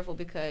just be careful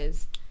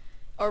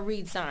or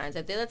read signs.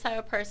 If they're the type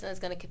of person that's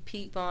going to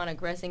keep on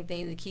aggressing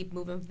things and keep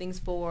moving things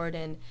forward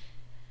and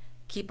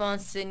keep on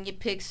sending you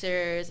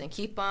pictures and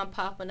keep on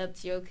popping up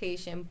to your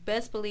location,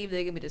 best believe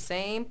they're going to be the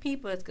same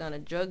people that's going to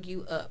drug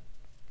you up.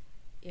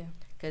 Yeah.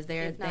 Because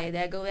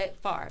they go that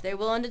far. They're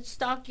willing to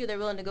stalk you. They're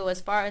willing to go as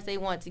far as they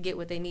want to get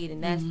what they need,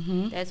 and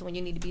that's when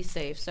you need to be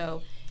safe.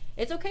 So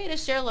it's okay to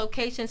share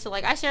locations. So,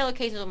 like, I share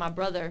locations with my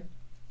brother.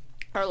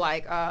 Or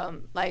like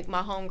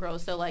my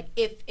homegirl, so like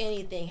if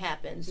anything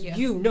happens,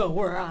 you know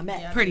where I'm at.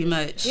 Yeah. Pretty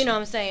much. You know what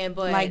I'm saying?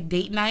 But like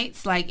date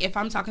nights, like if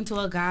I'm talking to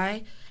a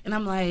guy and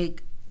I'm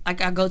like I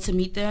go to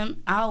meet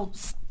them, I'll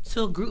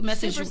still group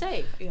message. Super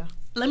safe. Yeah.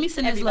 Let me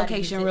send this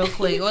location real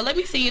quick, or let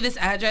me send you this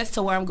address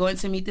to where I'm going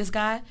to meet this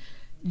guy,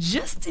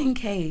 just in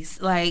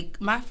case.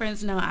 Like my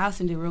friends know, I'll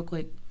send it real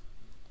quick.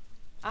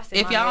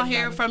 If y'all don't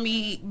hear from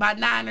me by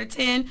 9 or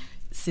 10,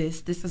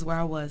 sis, this is where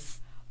I was.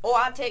 Or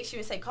I'll text you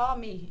and say, call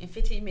me in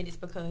 15 minutes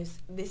because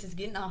this is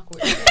getting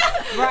awkward.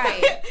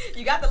 Right.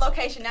 You got the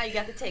location, now you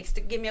got the text.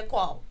 Give me a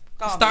call.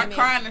 Start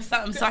crying or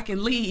something so I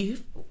can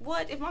leave.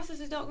 What? If my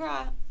sisters don't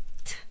cry?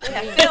 They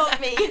have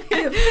failed me.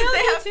 They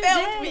have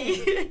failed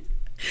me.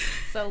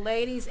 So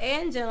ladies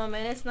and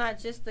gentlemen, it's not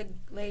just the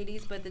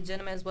ladies but the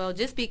gentlemen as well.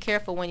 Just be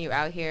careful when you're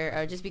out here,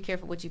 or just be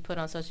careful what you put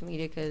on social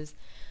media, because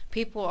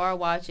people are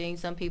watching.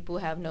 Some people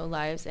have no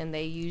lives and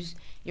they use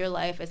your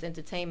life as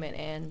entertainment,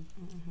 and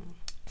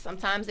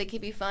sometimes it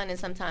can be fun and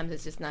sometimes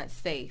it's just not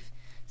safe.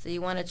 So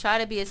you want to try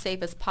to be as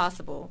safe as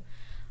possible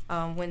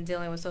when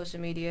dealing with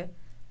social media.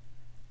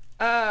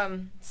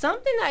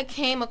 Something that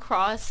came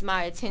across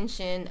my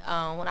attention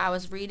when I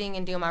was reading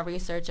and doing my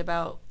research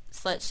about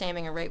slut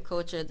shaming and rape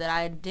culture that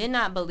I did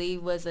not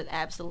believe was an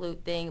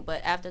absolute thing,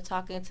 but after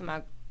talking to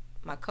my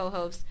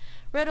co-hosts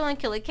Riddle and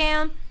Killy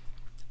Cam,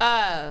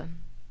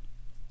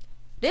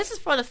 this is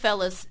for the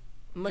fellas.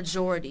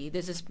 majority.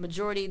 This is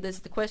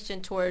the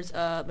question towards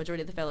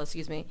majority of the fellas.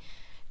 Excuse me.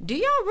 Do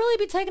y'all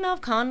really be taking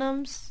off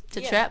condoms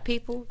to trap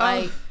people?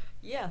 Like,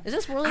 yeah. Is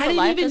this really I what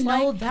life didn't is even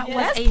know like? that was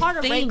That's a part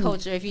of thing. rape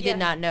culture. If you did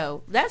not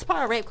know, that's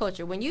part of rape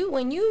culture. When you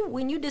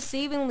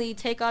deceivingly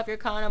take off your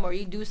condom or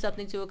you do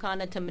something to a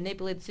condom to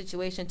manipulate the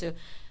situation,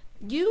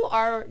 you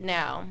are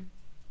now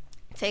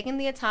taking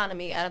the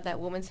autonomy out of that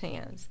woman's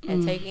hands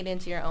and taking it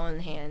into your own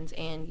hands,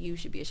 and you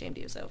should be ashamed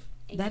of yourself.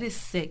 That is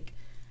sick.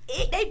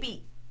 They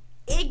be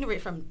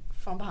ignorant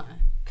from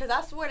behind. Because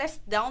I swear that's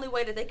the only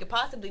way that they could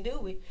possibly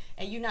do it,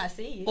 and you not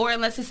see it. Or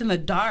unless it's in the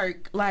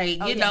dark,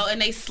 like, you know, and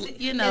they,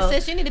 you know.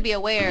 Sis, you need to be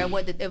aware of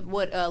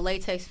what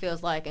latex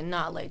feels like and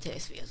not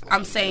latex feels like.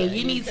 I'm saying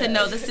you need to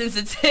know the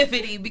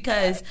sensitivity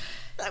because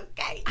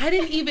okay. I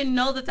didn't even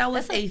know that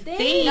was a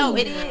thing. No,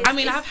 it is. I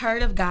mean, I've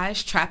heard of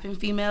guys trapping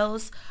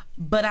females,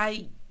 but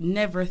I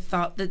never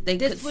thought that they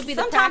could. Would be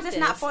sometimes the it's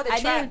not for the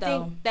trap, I didn't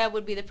though. think that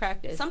would be the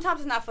practice. Sometimes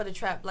it's not for the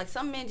trap. Like,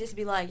 some men just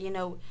be like, you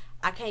know,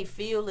 I can't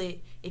feel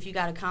it if you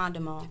got a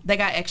condom on. They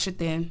got extra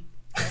thin.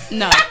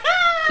 No.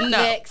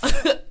 Next.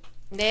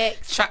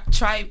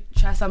 Try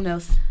something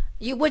else.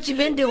 What you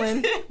been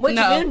doing? What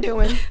you been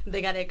doing?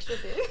 They got extra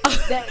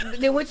thin.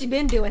 Then what you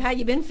been doing? How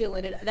you been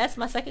feeling it? That's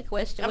my second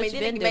question. I mean, what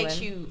then you it been makes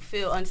doing? you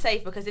feel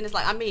unsafe because then it's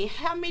like, I mean,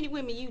 how many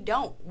women you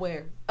don't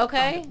wear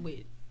condoms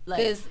with?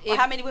 Like,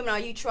 how many women are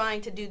you trying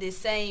to do this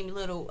same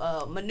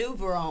little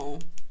maneuver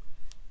on?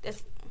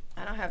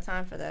 I don't have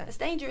time for that. It's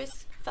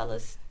dangerous,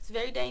 fellas. It's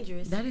very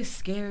dangerous. That is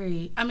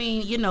scary. I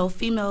mean, you know,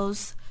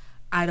 females,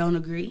 I don't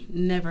agree.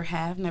 Never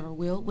have, never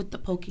will with the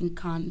poking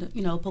condom.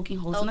 You know, poking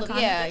holes in the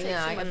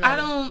condom. I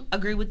don't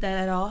agree with that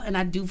at all, and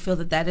I do feel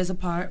that is a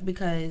part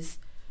because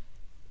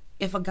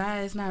if a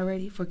guy is not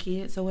ready for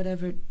kids or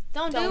whatever,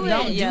 don't do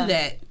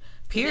that.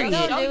 Period.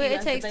 Don't do it.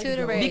 It takes two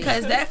to raise.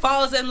 Because that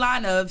falls in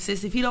line of,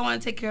 sis, if he don't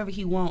want to take care of it,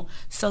 he won't.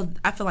 So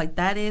I feel like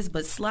that is,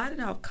 but sliding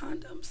off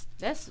condoms.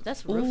 That's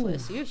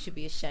ruthless. You should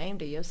be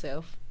ashamed of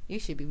yourself. You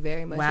should be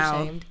very much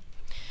ashamed.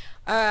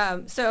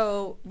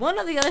 So one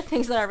of the other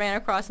things that I ran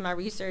across in my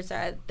research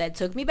that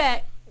took me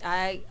back,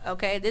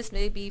 this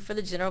may be for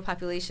the general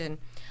population.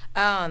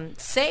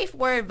 Safe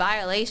word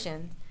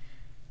violation.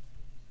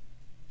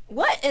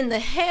 What in the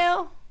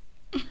hell?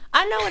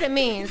 I know what it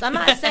means. I'm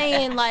not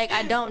saying like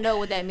I don't know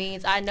what that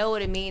means. I know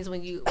what it means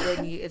when you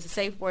it's a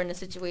safe word in a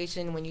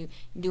situation when you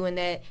doing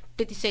that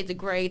 50 Shades of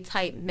Grey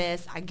type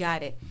mess. I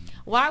got it.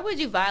 Why would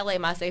you violate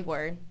my safe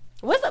word?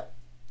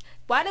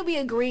 Why did we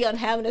agree on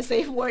having a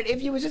safe word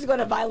if you were just going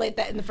to violate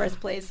that in the first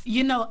place?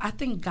 You know, I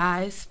think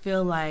guys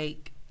feel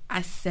like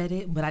I said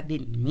it, but I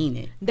didn't mean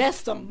it.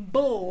 That's some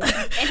bull.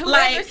 And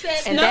whoever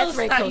said and no, that's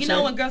rape culture. You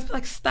know, when girls be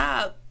like,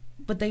 stop.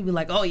 But they be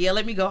like, oh, yeah,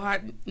 let me go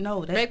hard.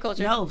 No, that's rape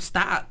culture. No,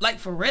 stop. Like,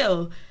 for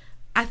real.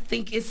 I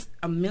think it's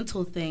a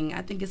mental thing.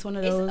 I think it's one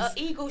of those. It's an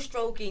ego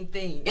stroking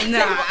thing.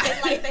 Nah.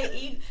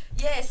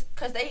 Yes,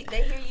 because they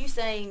hear you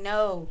saying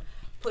no,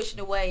 push it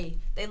away.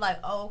 They like,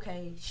 oh,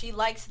 okay, she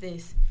likes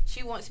this.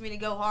 She wants me to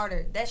go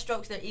harder. That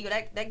strokes their ego.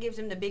 That gives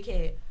them the big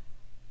head.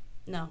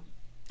 No.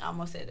 I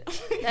almost said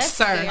it. That's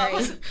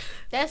scary.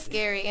 That's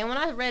scary. And when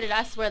I read it,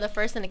 I swear the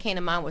first thing that came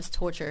to mind was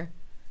torture.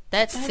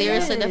 That's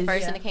seriously the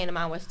first thing that came to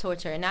mind was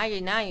torture. And now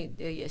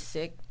you're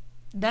sick.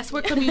 That's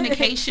where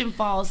communication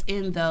falls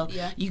in, though.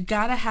 Yeah. You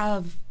gotta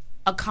have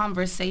a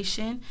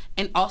conversation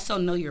and also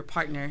know your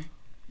partner.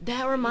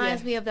 That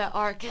reminds me of that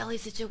R. Kelly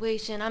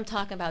situation. I'm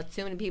talking about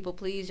too many people.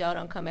 Please, y'all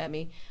don't come at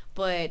me.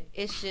 But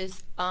it's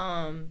just,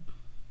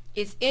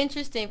 it's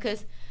interesting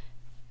because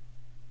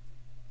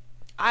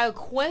I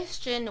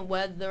question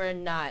whether or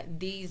not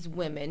these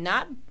women,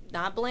 not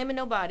blaming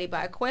nobody,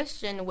 but I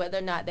question whether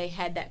or not they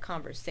had that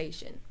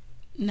conversation.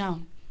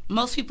 No,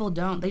 most people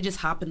don't. They just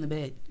hop in the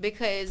bed.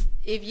 Because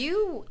if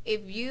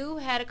you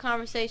had a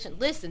conversation,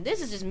 listen,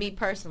 this is just me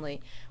personally.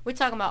 We're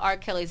talking about R.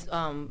 Kelly's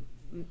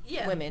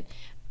women.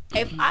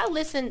 If I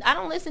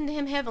don't listen to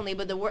him heavily,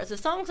 but the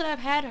songs that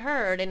I've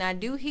heard, and I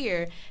do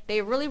hear,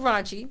 they're really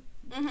raunchy.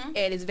 And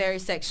it's very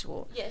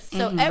sexual. Yes.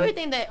 So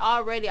everything that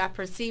already I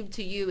perceive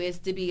to you is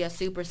to be a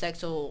super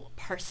sexual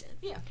person.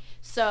 Yeah.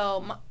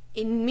 So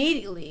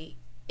immediately,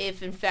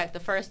 if in fact the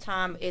first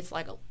time it's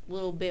like a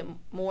little bit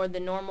more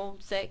than normal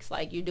sex,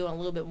 like you're doing a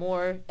little bit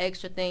more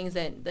extra things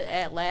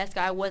that last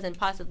guy wasn't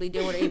possibly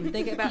doing or even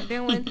thinking about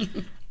doing,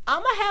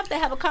 I'm gonna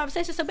have a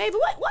conversation. So, baby,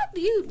 what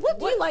do you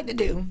like to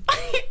do?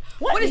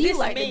 What do you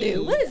like to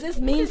do? What does this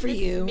mean for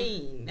you?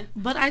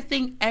 But I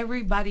think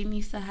everybody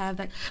needs to have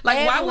that. Like,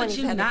 Everyone why would needs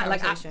you to have that not?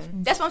 Like,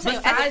 conversation. That's what I'm saying.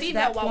 As a Besides female,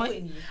 that why point,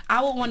 wouldn't you?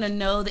 I would want to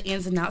know the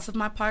ins and outs of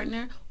my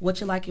partner,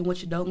 what you like and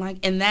what you don't like,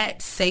 and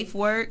that safe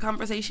word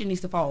conversation needs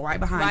to fall right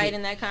behind it. Right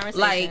in that conversation.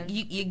 Like,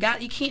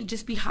 you can't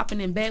just be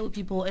hopping in bed with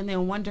people and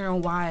then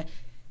wondering why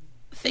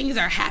things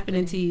are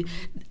happening to you.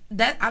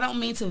 That I don't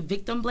mean to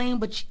victim blame,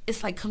 but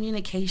it's like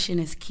communication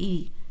is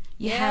key.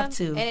 You have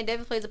to. And it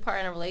definitely plays a part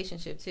in a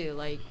relationship too.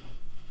 Like,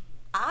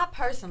 I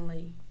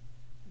personally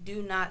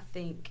do not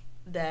think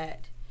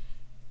that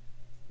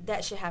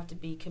should have to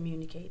be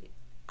communicated.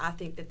 I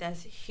think that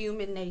that's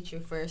human nature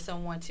for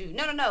someone to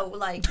no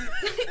like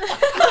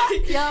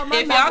Y'all, my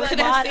If mouth y'all was could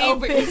have wide seen open.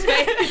 Brittany's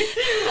face.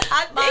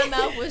 My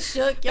mouth was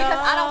shook, y'all. because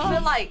I don't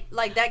feel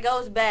like that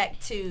goes back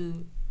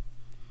to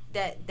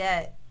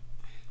that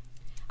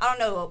I don't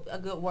know a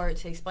good word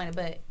to explain it,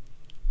 but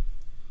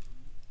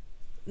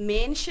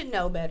men should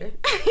know better.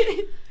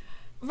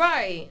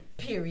 Right.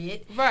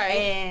 Period. Right.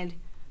 And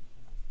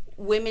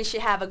women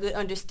should have a good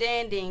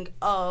understanding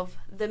of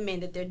the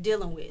men that they're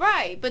dealing with.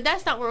 Right, but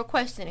that's not what we're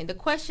questioning. The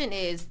question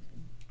is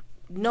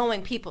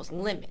knowing people's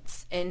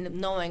limits and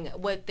knowing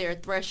what their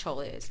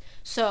threshold is.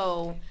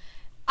 So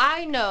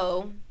I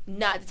know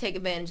not to take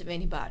advantage of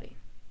anybody.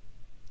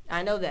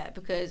 I know that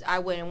because I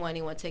wouldn't want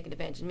anyone taking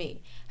advantage of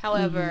me.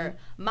 However,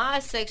 my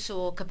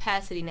sexual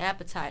capacity and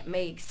appetite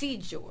may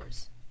exceed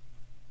yours.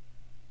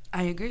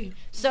 I agree.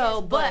 So,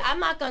 Yes, but I'm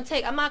not gonna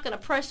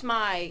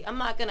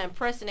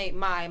impersonate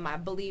my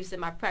beliefs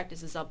and my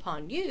practices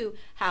upon you.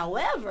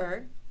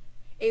 However,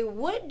 it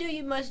would do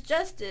you much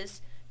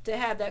justice to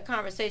have that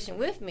conversation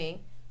with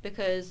me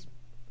because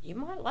you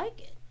might like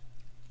it.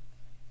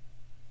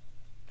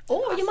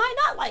 Or you might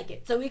not like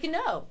it. So we can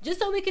know. Just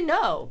so we can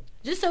know.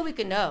 It's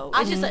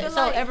just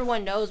so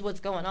everyone knows what's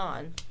going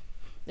on.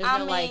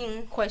 There's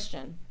no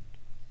question.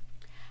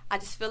 I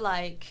just feel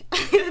like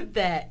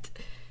that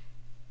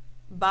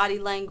body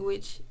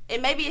language,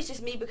 and maybe it's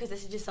just me because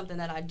this is just something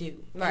that I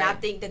do. Right. And I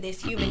think that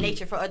it's human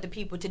nature for other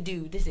people to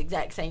do this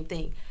exact same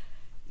thing.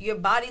 Your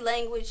body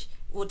language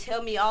will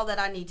tell me all that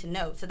I need to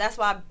know. So that's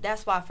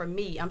why for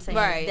me, I'm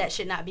saying that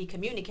should not be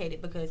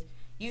communicated because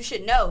you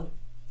should know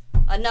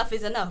enough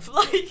is enough.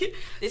 Like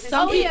this is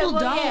some people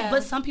don't,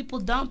 but some people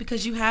don't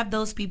because you have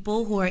those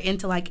people who are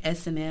into like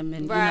S&M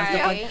and stuff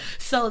like,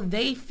 so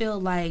they feel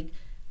like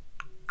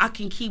I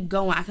can keep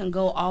going, I can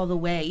go all the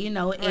way, and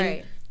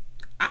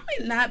I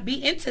might not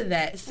be into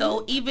that.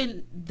 So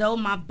even though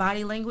my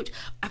body language,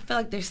 I feel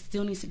like there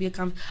still needs to be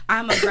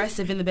I'm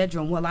aggressive in the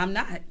bedroom. Well, I'm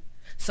not.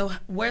 So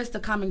where's the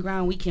common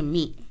ground we can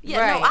meet?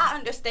 Yeah, no, I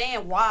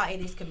understand why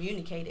it is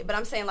communicated, but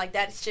I'm saying like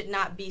that should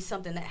not be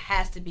something that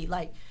has to be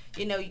like,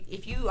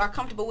 if you are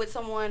comfortable with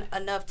someone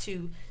enough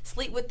to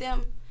sleep with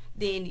them,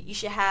 then you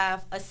should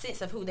have a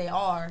sense of who they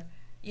are,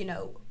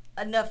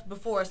 enough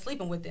before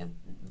sleeping with them.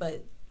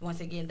 But once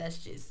again, that's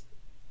just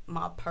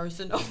my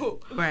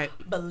personal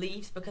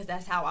beliefs because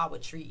that's how I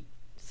would treat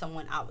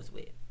someone I was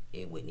with.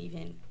 It wouldn't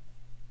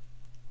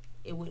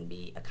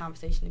be a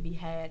conversation to be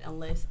had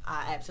unless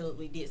I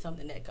absolutely did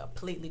something that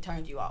completely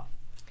turned you off.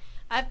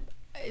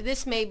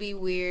 This may be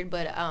weird,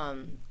 but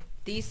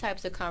these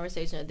types of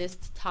conversation, or this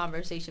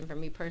conversation for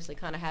me personally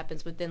kind of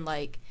happens within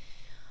like,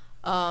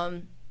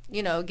 getting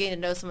to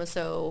know someone.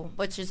 So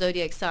what's your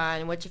zodiac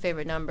sign? What's your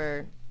favorite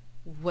number?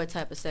 What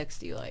type of sex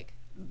do you like?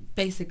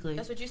 Basically.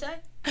 That's what you say?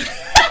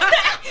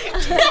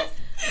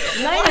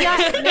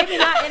 maybe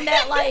not in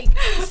that like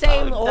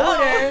same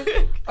order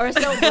or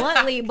so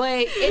bluntly,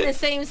 but in the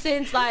same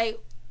sense, like,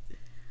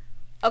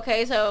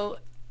 okay, so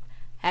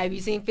have you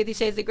seen 50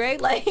 Shades of Grey?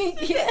 Like,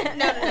 yeah.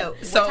 No.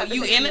 So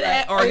you into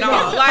that or no?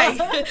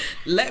 Like,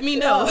 let me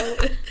know.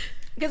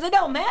 Because it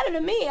don't matter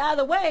to me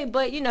either way,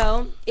 but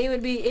it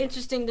would be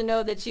interesting to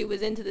know that you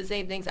was into the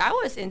same things I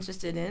was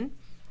interested in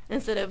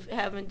instead of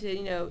having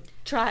to,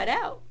 try it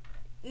out.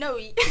 No,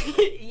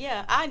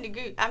 yeah, I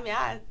agree. I mean,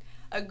 I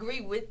agree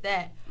with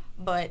that,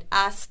 but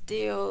I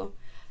still,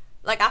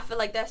 I feel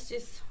like that's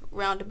just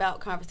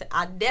roundabout conversation.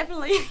 I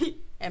definitely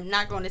am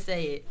not going to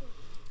say it.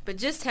 But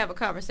just have a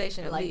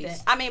conversation at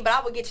least. That. I mean, but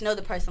I would get to know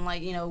the person,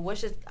 like,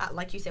 what's your,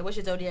 like you said, what's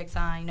your zodiac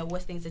sign?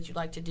 What's things that you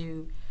like to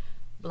do?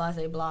 Blah,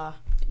 blah, blah.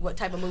 What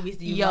type of movies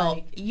do you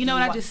like? You know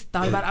what I just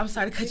thought about? I'm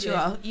sorry to cut you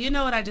off. You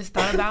know what I just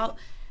thought about?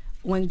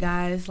 When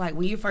guys, like,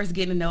 when you're first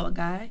getting to know a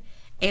guy,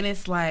 and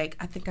it's like,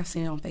 I think I've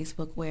seen it on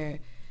Facebook where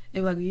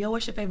they're like, yo,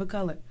 what's your favorite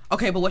color?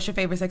 Okay, but what's your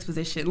favorite sex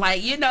position?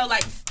 Like,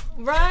 like...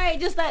 Right,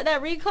 just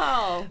that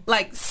recall.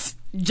 Like,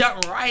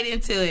 jump right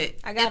into it.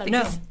 I gotta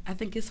know. I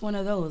think it's one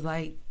of those,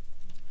 like,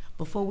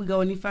 before we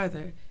go any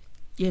further,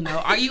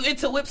 are you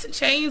into whips and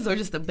chains or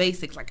just the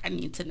basics? Like, I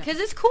need to know. Because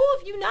it's cool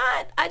if you're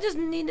not. I just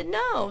need to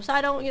know so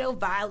I don't,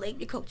 violate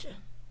your culture.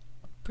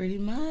 Pretty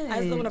much. I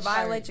just don't want to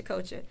violate your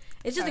culture.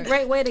 It's just a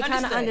great way to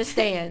kind of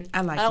understand.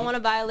 I don't want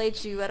to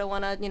violate you. I don't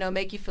want to,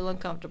 make you feel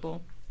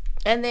uncomfortable.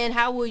 And then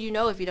how will you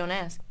know if you don't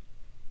ask?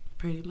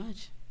 Pretty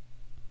much.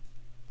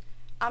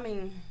 I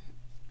mean,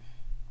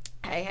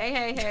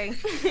 hey.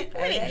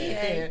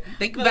 hey.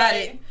 Think about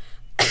it.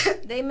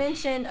 They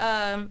mentioned,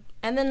 and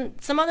then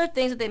some other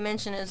things that they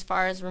mentioned as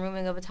far as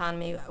removing of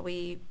autonomy,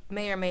 we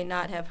may or may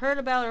not have heard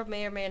about or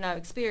may not have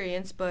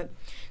experienced, but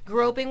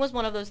groping was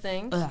one of those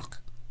things. Ugh.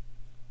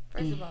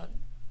 First of all,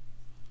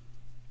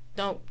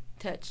 don't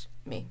touch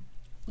me.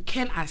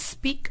 Can I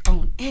speak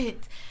on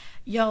it?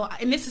 Yo,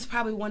 and this is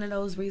probably one of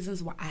those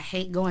reasons why I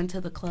hate going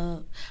to the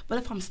club. But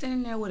if I'm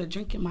standing there with a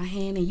drink in my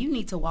hand and you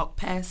need to walk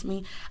past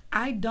me,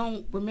 I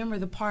don't remember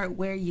the part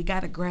where you got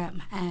to grab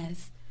my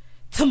ass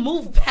to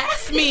move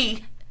past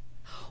me.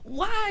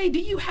 Why do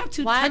you have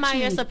to Why touch am I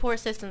me? your support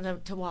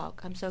system to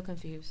walk? I'm so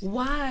confused.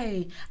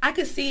 Why? I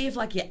could see if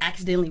like you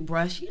accidentally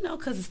brush, you know,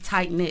 because it's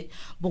tight knit.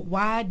 But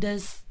why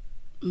does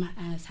my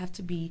ass have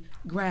to be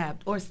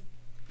grabbed? Or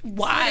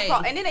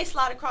why? And then they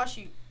slide across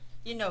you,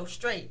 you know,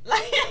 straight.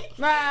 Like,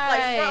 Right.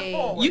 like front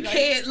forward. You like,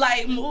 can't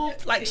like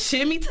move, like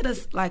shimmy to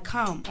the, like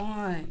come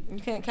on. You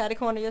can't catty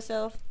corner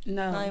yourself?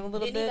 No. Not even a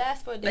little Didn't even bit?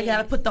 ask for a They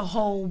gotta dance. put the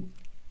whole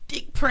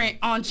dick print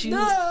on you.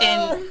 No.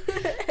 And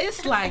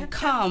it's like,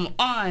 come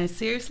on,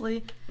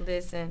 seriously?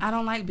 Listen. I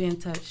don't like being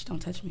touched. Don't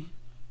touch me.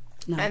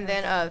 No. And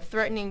then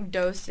threatening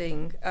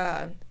dosing,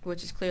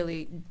 which is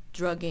clearly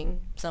drugging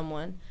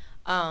someone.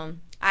 I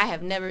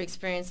have never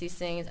experienced these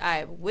things. I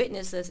have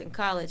witnessed this in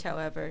college,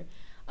 however.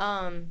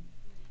 And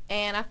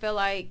I feel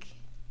like,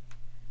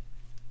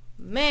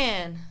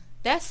 man,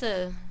 that's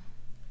a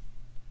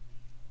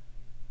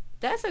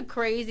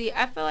crazy,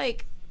 I feel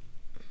like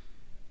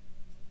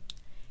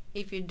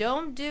if you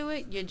don't do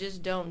it, you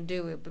just don't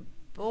do it. But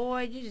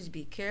boy, you just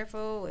be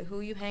careful with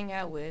who you hang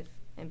out with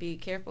and be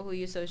careful who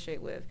you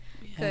associate with.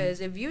 Because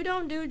if you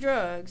don't do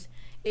drugs,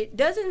 it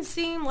doesn't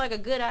seem like a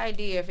good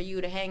idea for you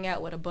to hang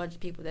out with a bunch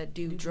of people that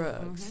do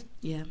drugs.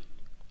 Yeah.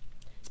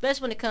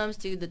 Especially when it comes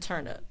to the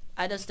turn up.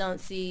 I just don't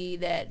see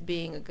that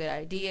being a good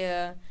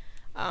idea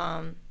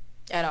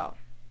at all.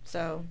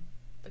 So,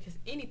 because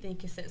anything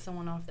can set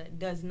someone off that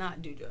does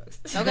not do drugs.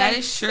 Okay. That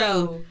is true.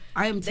 So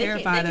I am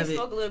terrified they of can it.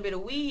 smoke a little bit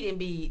of weed and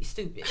be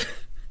stupid,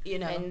 you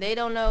know. and they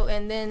don't know,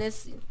 and then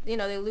it's, you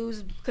know, they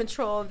lose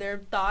control of their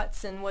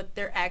thoughts and what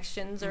their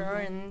actions are,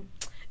 and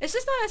it's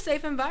just not a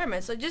safe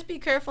environment. So just be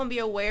careful and be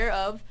aware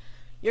of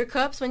your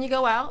cups when you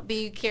go out.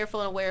 Be careful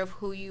and aware of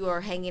who you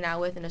are hanging out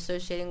with and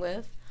associating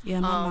with. Yeah,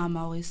 my mom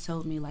always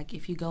told me, like,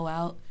 if you go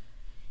out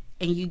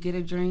and you get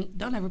a drink,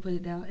 don't ever put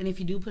it down. And if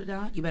you do put it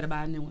down, you better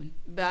buy a new one.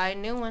 Buy a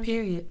new one.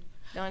 Period.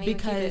 Don't even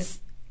because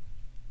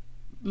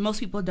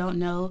most people don't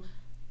know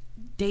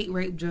date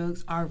rape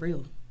drugs are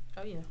real.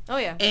 Oh yeah. Oh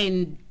yeah.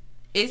 And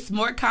it's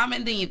more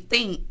common than you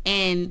think.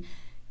 And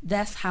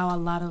that's how a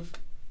lot of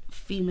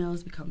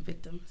females become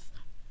victims.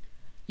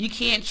 You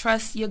can't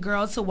trust your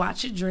girl to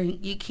watch a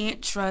drink. You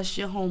can't trust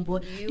your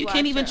homeboy. You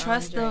can't even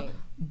trust the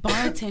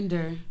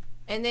bartender.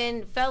 And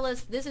then,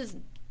 fellas, this is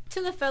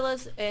to the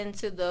fellas and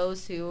to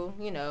those who,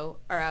 you know,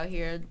 are out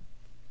here.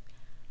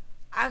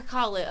 I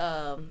call it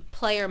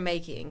player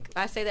making.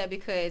 I say that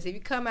because if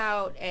you come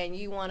out and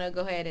you want to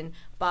go ahead and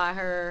buy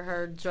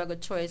her drug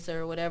of choice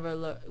or whatever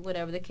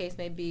the case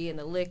may be, and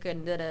the liquor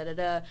and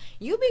da-da-da-da,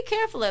 you be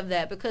careful of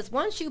that, because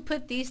once you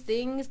put these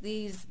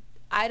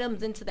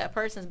items into that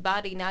person's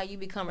body, now you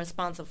become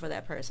responsible for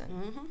that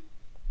person.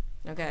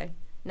 Okay?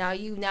 Now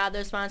the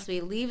responsibility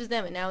leaves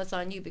them, and now it's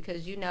on you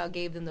because you now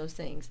gave them those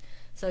things.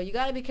 So you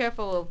got to be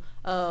careful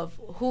of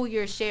who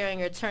you're sharing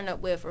your turn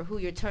up with or who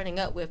you're turning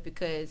up with,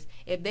 because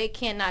if they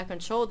cannot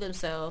control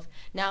themselves,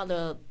 now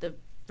the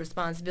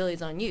responsibility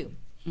is on you.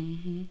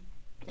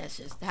 That's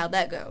just how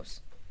that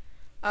goes.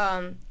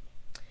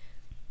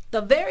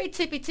 The very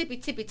tippy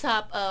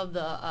top of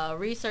the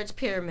research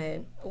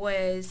pyramid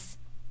was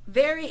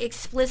very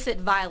explicit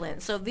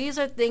violence. So these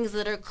are things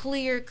that are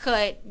clear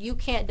cut. You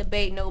can't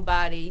debate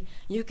nobody.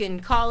 You can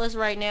call us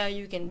right now.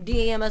 You can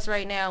DM us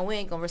right now. We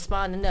ain't gonna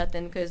respond to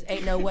nothing, because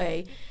ain't no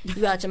way.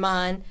 You out your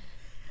mind.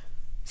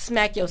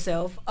 Smack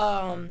yourself.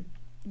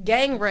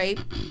 Gang rape,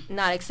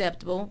 not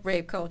acceptable.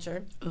 Rape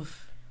culture.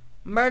 Oof.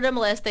 Murder,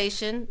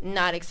 molestation,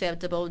 not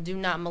acceptable. Do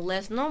not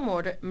molest, no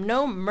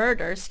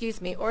murder,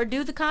 or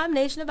do the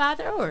combination of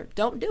either or.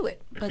 Don't do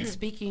it. But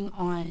speaking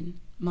on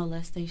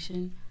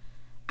molestation,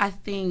 I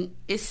think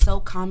it's so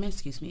common,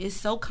 it's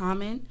so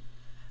common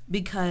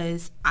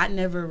because I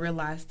never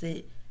realized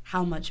it,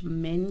 how much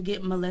men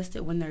get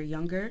molested when they're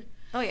younger.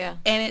 Oh yeah.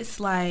 And it's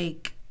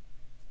like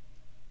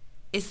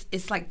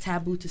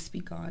taboo to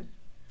speak on.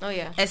 Oh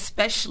yeah.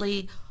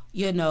 Especially,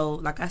 you know,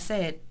 like I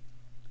said,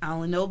 I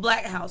only know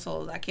black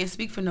households. I can't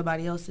speak for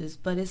nobody else's,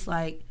 but it's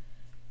like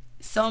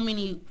so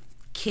many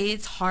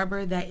kids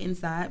harbor that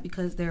inside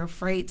because they're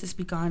afraid to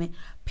speak on it.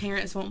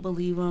 Parents won't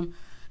believe them.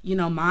 You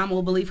know, mom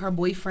will believe her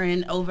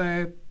boyfriend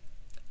over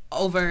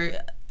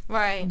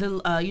right,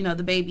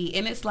 the baby,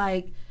 and it's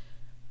like,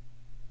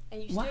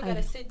 and you still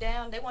gotta sit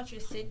down. They want you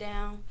to sit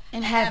down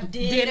and have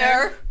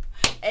dinner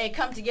and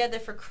come together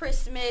for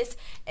Christmas,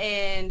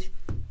 and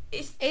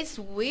it's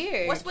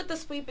weird. What's with the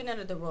sweeping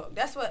under the rug?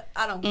 That's what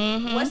I don't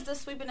get. What's the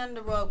sweeping under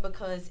the rug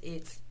because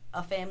it's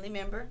a family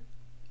member,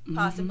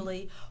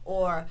 possibly,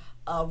 or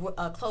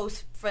a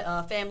close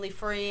family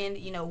friend?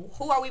 You know,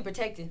 who are we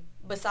protecting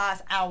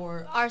besides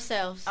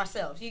ourselves?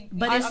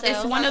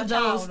 It's one of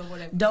those,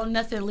 don't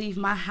nothing leave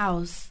my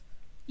house,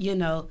 you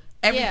know,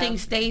 everything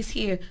stays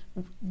here.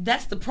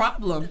 That's the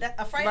problem.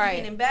 Afraid of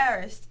being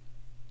embarrassed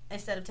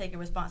instead of taking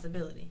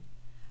responsibility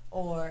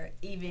or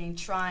even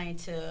trying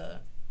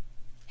to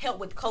help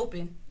with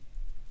coping,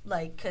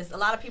 like, because a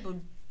lot of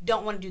people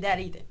don't want to do that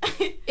either.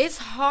 It's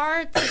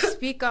hard to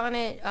speak on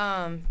it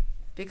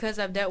because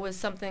I've dealt with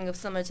something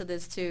similar to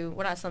this too.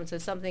 Well, not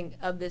something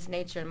of this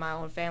nature in my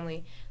own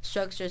family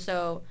structure.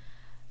 So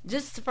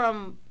just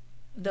from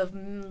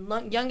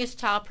youngest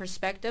child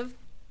perspective,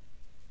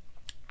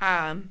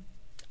 I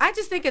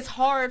just think it's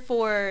hard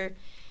for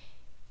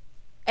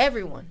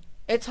everyone.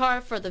 It's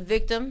hard for the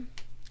victim.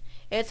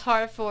 It's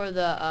hard for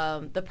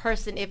the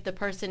person, if the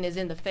person is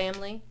in the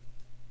family,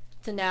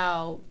 to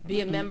now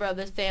be a member of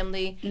this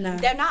family. No,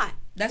 they're not.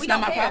 That's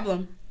not my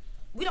problem.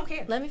 We don't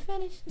care. Let me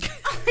finish.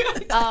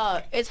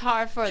 It's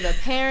hard for the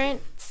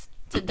parents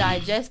to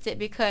digest it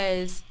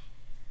because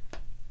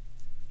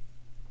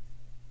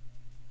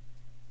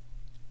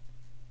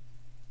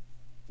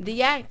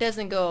the act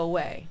doesn't go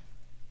away.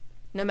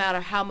 No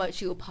matter how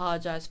much you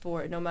apologize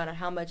for it, no matter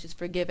how much is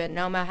forgiven,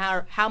 no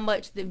matter how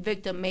much the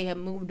victim may have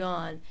moved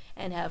on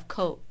and have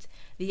coped,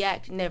 the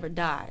act never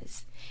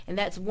dies. And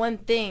that's one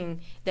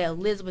thing that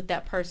lives with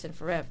that person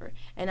forever.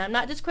 And I'm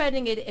not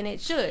discrediting it, and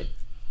it should.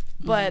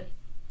 But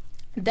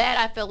that,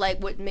 I feel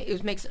like,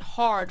 it makes it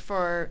hard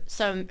for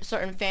some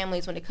certain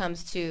families when it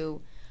comes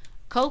to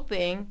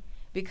coping,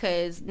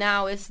 because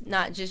now it's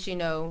not just,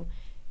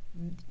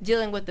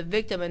 dealing with the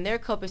victim and their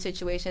coping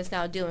situation. It's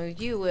now dealing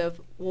with you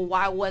with, well,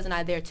 why wasn't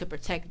I there to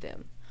protect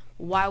them?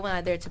 Why wasn't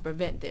I there to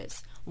prevent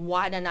this?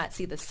 Why did I not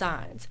see the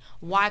signs?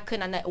 Why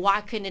couldn't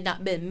it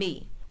not been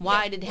me?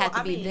 Why did it have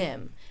to be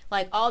them?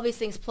 Like, all these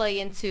things play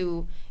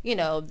into,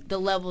 the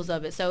levels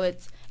of it. So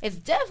it's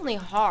definitely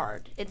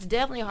hard. It's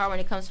definitely hard when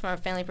it comes from a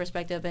family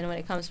perspective, and when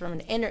it comes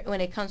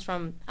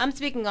from I'm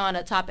speaking on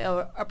a topic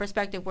or a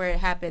perspective where it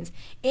happens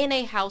in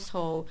a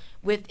household,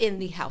 within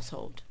the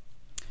household.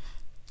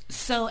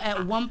 So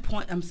at one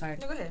point, I'm sorry.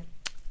 No, go ahead.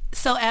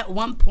 So at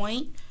one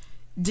point,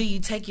 do you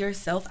take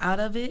yourself out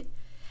of it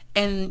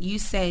and you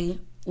say,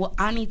 well,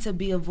 I need to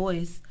be a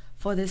voice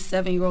for this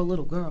 7-year-old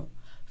little girl,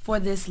 for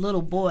this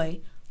little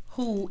boy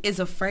who is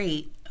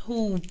afraid,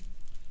 who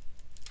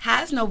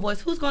has no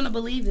voice, who's going to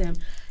believe them?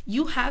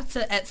 You have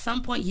to, at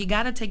some point, you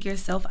got to take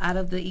yourself out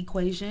of the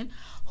equation.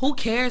 Who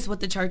cares what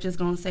the church is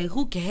going to say?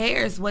 Who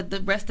cares what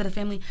the rest of the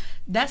family?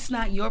 That's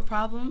not your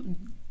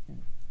problem.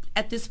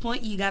 At this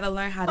point, you got to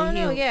learn how to heal.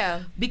 No,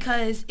 yeah.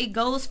 Because it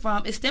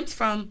stems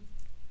from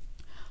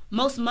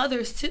most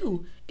mothers,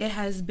 too. It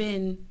has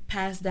been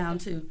passed down,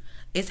 too.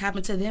 It's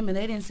happened to them, and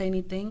they didn't say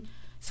anything.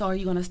 So are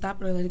you going to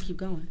stop it or let it keep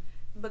going?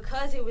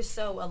 Because it was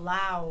so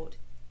allowed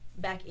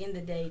back in the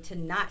day to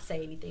not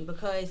say anything,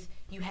 because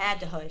you had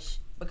to hush,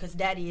 because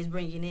daddy is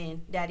bringing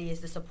in, daddy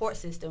is the support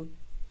system.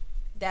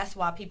 That's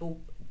why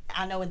people,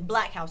 I know in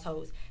black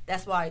households,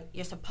 that's why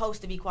you're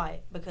supposed to be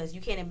quiet, because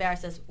you can't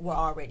embarrass us, we're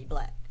already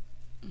black.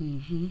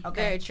 Mm-hmm.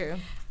 Okay. Very true.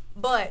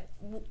 But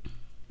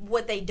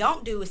what they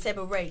don't do is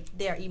separate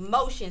their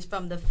emotions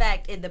from the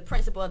fact and the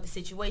principle of the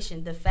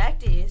situation. The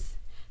fact is,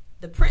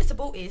 the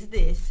principle is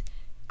this: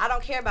 I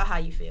don't care about how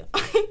you feel.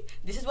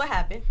 This is what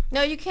happened.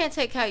 No, you can't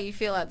take how you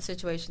feel out of the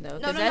situation, though.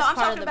 No, that's I'm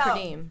part talking of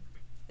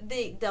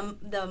the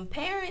about the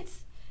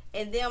parents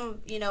and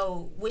them,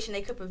 wishing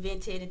they could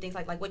prevent it and things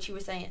like what you were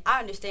saying. I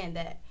understand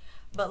that,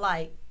 but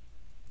I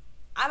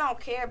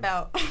don't care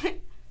about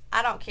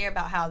I don't care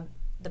about how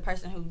the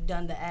person who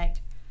done the act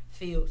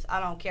feels.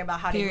 I don't care about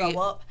how they grow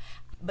up,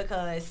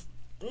 because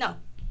no,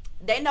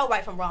 they know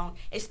right from wrong.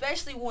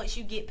 Especially once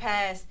you get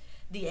past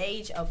the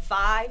age of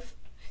 5,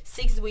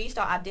 6 is where you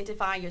start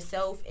identifying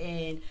yourself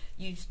and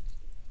you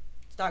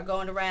start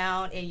going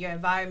around in your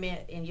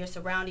environment and your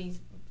surroundings.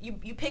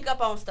 You pick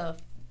up on stuff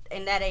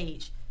in that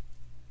age.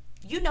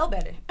 You know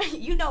better.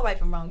 You know right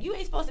from wrong. You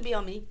ain't supposed to be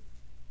on me.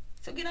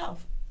 So get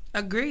off.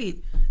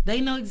 Agreed.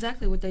 They know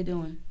exactly what they're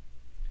doing.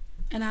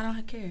 And I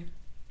don't care.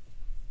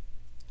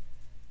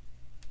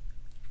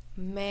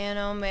 Man,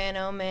 oh man,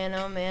 oh man,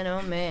 oh man,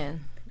 oh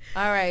man.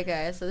 All right,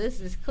 guys. So this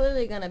is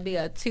clearly going to be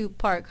a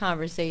 2-part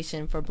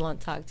conversation for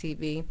Blunt Talk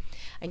TV.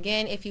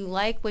 Again, if you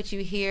like what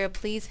you hear,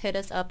 please hit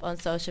us up on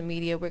social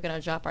media. We're going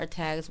to drop our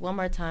tags one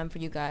more time for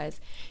you guys.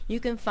 You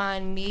can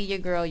find me, your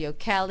girl, Yo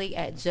Cali,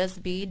 at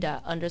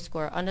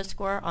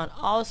justb__ on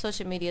all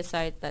social media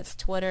sites. That's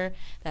Twitter,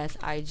 that's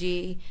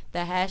IG.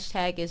 The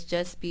hashtag is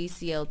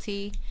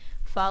justbclt.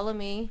 Follow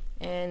me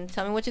and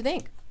tell me what you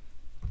think.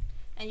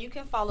 And you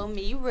can follow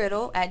me,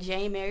 Riddle, at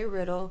Jane Mary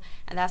Riddle,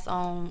 and that's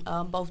on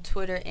both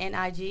Twitter and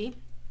IG.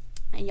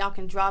 And y'all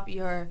can drop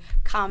your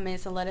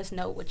comments and let us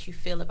know what you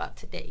feel about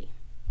today.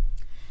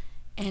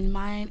 And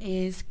mine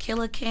is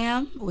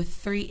KillerCam with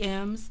 3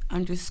 M's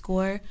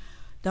 _.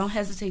 Don't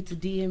hesitate to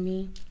DM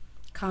me,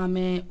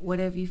 comment,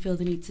 whatever you feel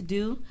the need to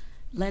do.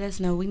 Let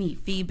us know. We need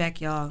feedback,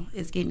 y'all.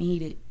 It's getting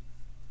heated.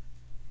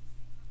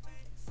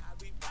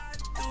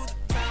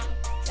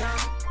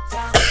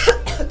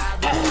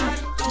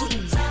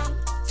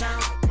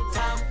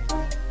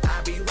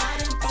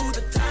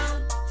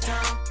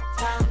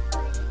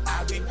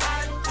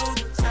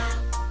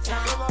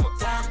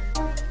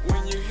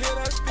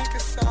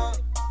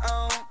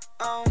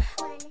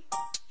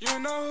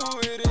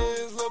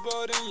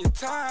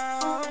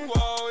 Time.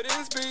 Whoa,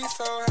 this beat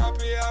so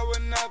happy I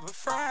would never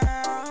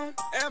frown.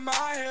 And my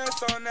hair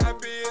so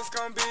nappy it's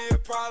gonna be a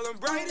problem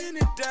braiding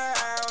it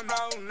down.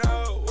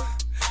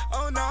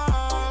 Oh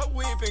no,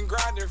 we've been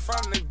grinding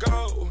from the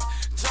go.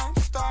 Jump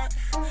start,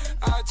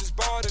 I just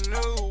bought a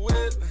new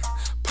whip.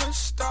 Push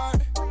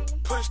start,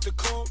 push the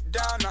coupe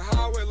down.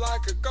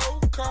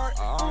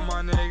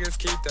 niggas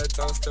keep that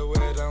toaster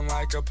with them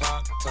like a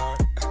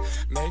Pop-Tart.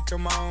 Make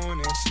them moan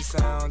and she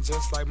sound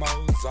just like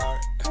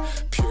Mozart.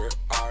 Pure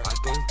art. I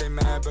think they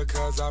mad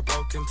because I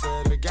broke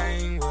into the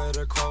game with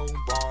a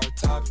crowbar.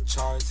 Top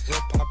charts,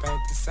 hip-hop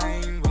ain't the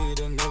same, we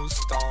the new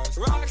stars.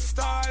 Rock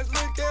stars,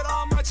 look at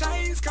all my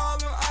chains, call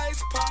them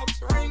ice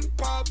pops. Ring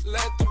pops,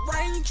 let the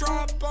rain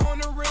drop on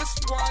the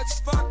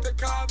wristwatch. Fuck the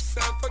cops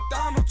and fuck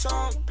Donald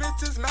Trump.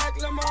 Bitches,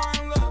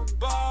 Macklemore and Lil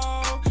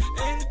Ball.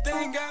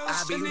 Anything else,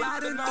 I be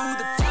riding through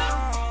the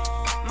town.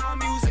 My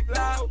music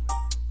loud.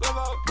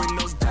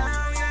 Windows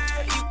down,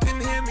 yeah, you can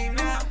hear me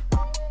now.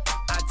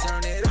 I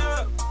turn it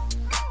up,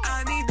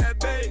 I need that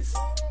bass.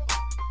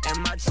 And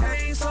my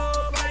chain so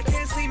up, I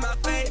can't see my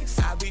face.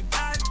 I be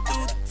riding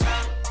through the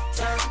town,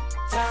 town,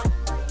 town.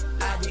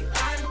 I be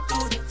riding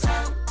through the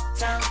town,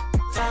 town,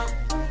 town.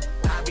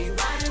 I be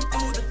riding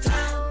through the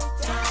town,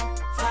 town,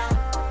 town.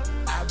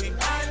 I be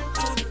riding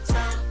through the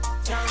town,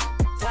 town,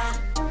 town.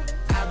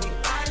 I be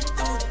riding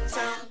through the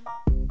town.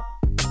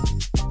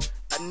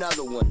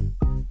 Another one.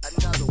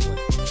 Another one.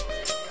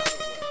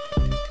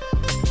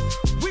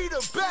 We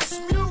the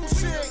best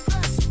music.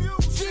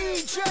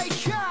 DJ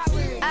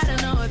Khaled. I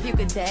don't know if you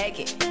could take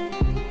it.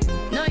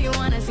 No, you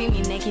wanna see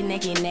me naked,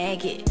 naked,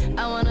 naked.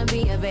 I wanna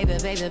be a baby,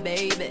 baby,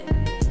 baby.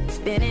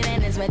 Spinning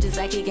in his red just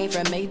like he came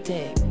from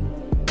Maytag.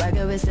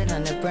 Rocket with it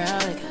on the brown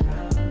like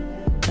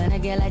when I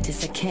get like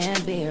this, I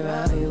can't be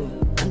around you.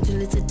 I'm too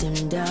little to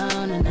dim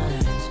down a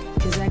notch.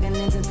 Cause I get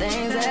into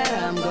things that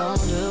I'm gon'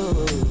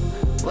 do.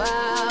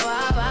 Wow,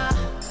 wow, wow.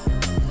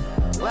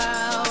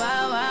 Wow,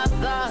 wow, wow,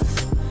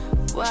 thoughts.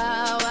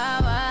 Wow, wow,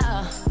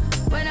 wow.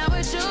 When I'm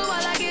with you, all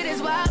I get is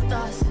wild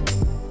thoughts.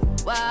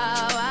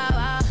 Wow, wow,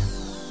 wow.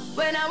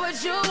 When I'm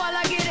with you, all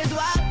I get is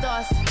wild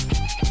thoughts.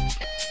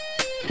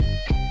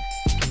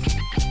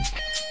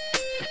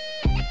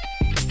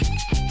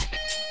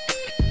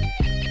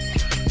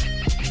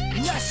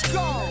 Let's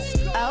go.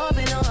 I hope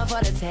you know I'm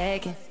for the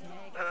taking.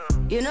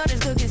 You know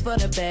this cookie's for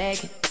the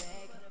bag.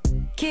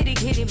 Kitty,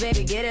 kitty,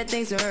 baby, get her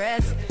things to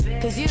rest.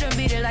 Cause you done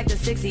beat it like the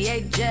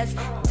 68 Jets.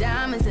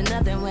 Diamonds are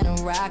nothing when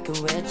I'm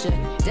rockin' with ya.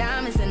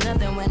 Diamonds are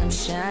nothing when I'm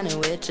shining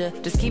with ya.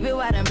 Just keep it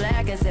white and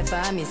black as if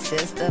I'm your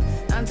sister.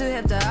 I'm too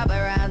hip to hop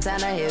around, time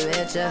to hit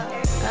with ya.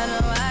 I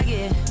know I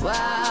get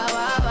wow,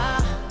 wow,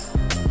 wow.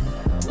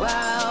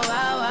 Wow,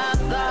 wow, wow,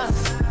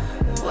 thoughts.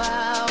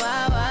 Wow,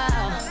 wow,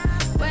 wow.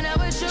 When I'm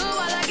with you, all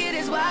I get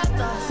is wild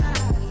thoughts.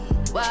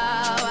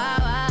 Wow, wow,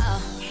 wow.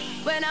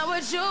 When I'm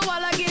with you,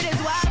 all I get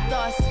is wild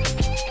thoughts.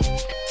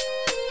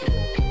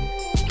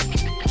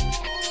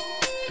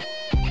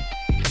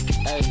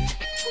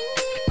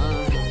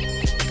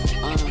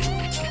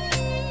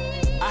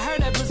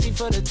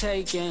 For the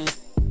taking.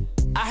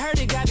 I heard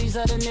it got these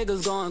other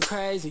niggas going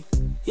crazy.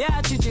 Yeah,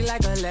 I treat you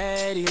like a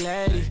lady,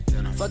 lady.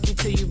 Fuck you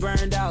till you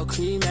burned out,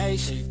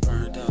 cremation.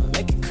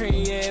 Make it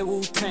cream, yeah,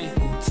 Wu-Tang.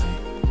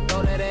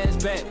 Throw that ass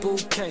back,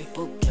 bouquet.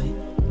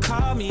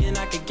 Call me and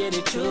I could get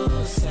it, you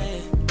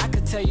say. I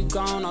could tell you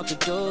gone off the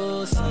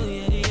door,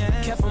 say.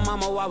 Careful,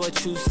 mama, why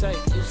what you say?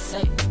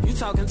 You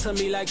talking to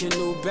me like your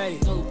new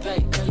babe.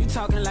 You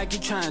talking like you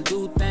trying to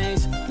do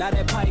things. Now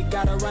that pipe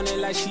gotta run it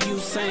like she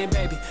Usain,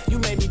 baby. You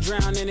made me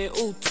drown in it,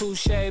 ooh,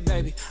 touche,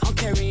 baby. I'm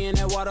carrying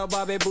that water,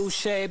 Bobby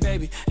Boucher,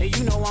 baby. And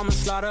you know I'ma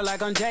slaughter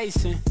like I'm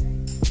Jason.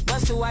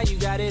 Busted, why you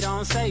got it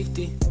on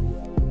safety?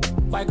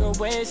 White girl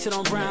wear shit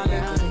on brown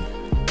liquor.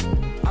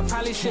 I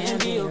probably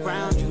shouldn't be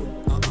around you.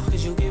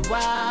 Cause you get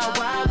wild,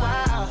 wild,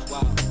 wild.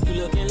 You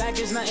looking like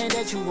it's nothing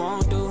that you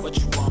won't do. What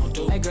you won't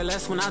do? Hey girl,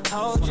 that's when I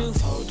told you.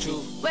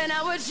 When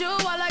I'm with you,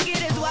 all I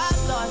get is wild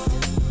thoughts.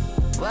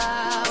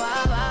 Wow,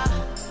 wow, wow.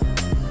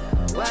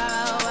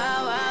 Wow,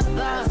 wow, wow,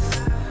 thoughts.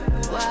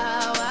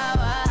 Wow, wow,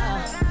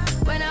 wow.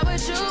 When I'm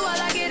with you, all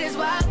I get is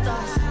wild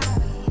thoughts.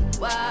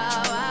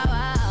 Wow, wow,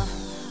 wow.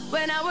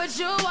 When I'm with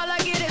you, all I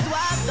get is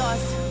wild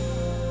thoughts.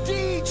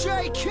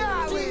 DJ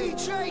Khaled.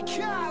 DJ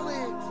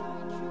Khaled.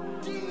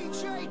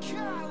 DJ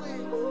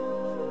Khaled.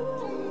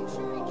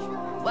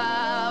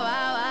 Wow,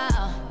 wow,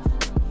 wow.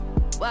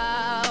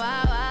 Wow,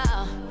 wow,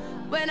 wow.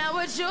 When I'm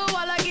with you,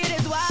 all I get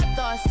is wild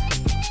thoughts.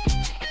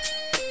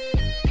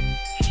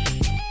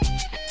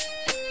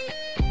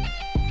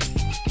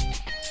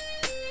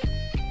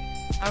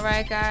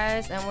 Alright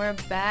guys, and we're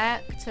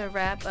back to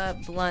wrap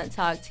up Blunt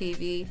Talk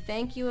TV.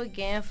 Thank you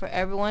again for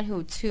everyone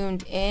who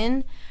tuned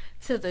in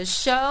to the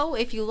show.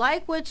 If you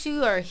like what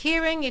you are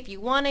hearing, if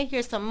you want to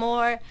hear some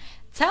more,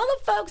 tell the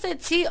folks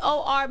at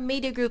TOR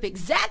Media Group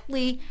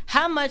exactly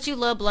how much you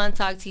love Blunt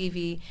Talk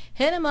TV.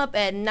 Hit them up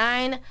at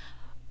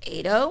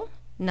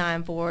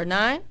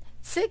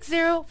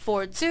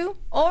 980-949-6042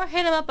 or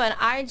hit them up on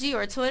IG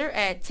or Twitter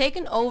at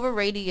Taking Over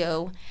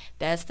Radio.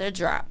 That's their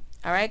drop.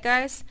 Alright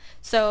guys,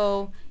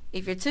 so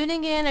if you're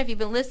tuning in, if you've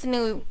been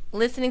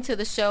listening to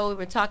the show, we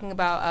were talking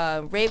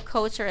about rape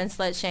culture and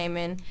slut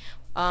shaming.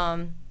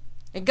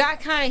 It got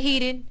kind of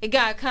heated. It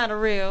got kind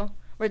of real.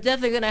 We're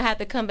definitely going to have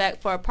to come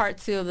back for a part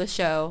 2 of the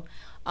show.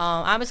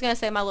 I'm just going to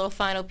say my little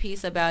final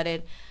piece about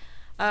it.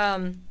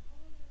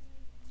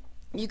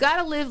 you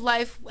gotta live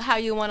life how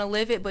you want to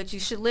live it, but you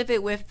should live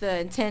it with the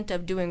intent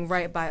of doing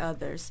right by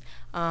others.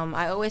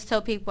 I always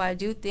tell people I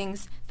do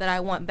things that I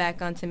want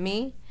back onto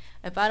me.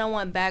 If I don't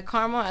want bad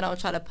karma, I don't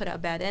try to put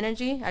out bad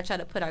energy. I try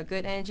to put out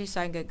good energy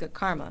so I can get good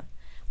karma.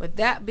 With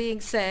that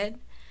being said,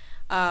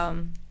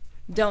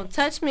 don't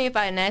touch me if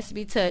I didn't ask to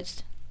be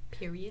touched.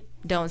 Period.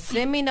 Don't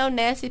send me no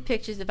nasty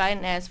pictures if I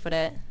didn't ask for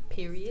that.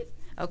 Period.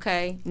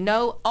 Okay?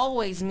 No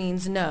always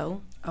means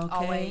no. Okay.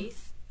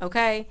 Always.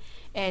 Okay?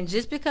 And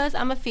just because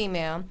I'm a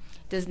female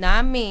does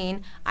not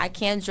mean I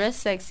can't dress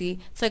sexy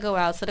to go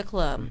out to the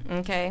club.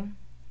 Okay?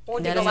 Or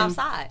to go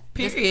outside.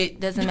 Period.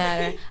 Doesn't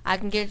matter. I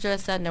can get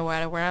dressed up no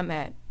matter where I'm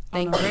at.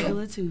 On a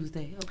regular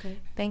Tuesday. Okay.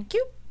 Thank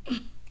you.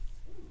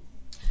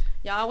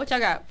 Y'all, what y'all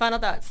got? Final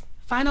thoughts.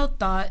 Final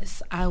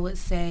thoughts, I would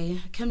say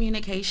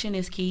communication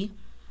is key.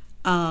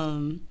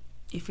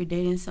 If you're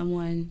dating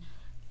someone,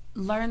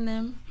 learn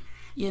them.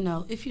 You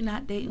know, if you're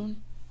not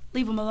dating,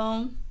 leave them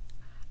alone.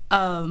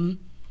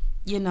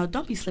 You know,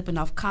 don't be slipping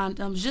off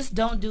condoms. Just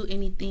don't do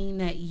anything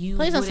that you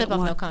Please don't wouldn't slip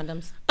off no want.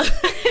 condoms.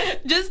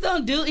 Just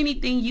don't do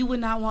anything you would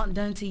not want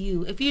done to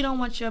you. If you don't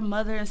want your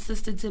mother and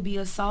sister to be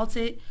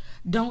assaulted,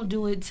 don't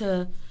do it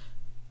to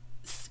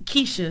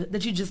Keisha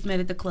that you just met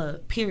at the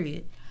club,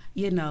 period.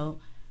 You know,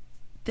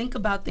 think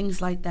about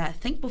things like that.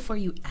 Think before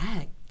you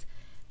act.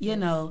 You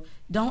know,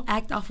 don't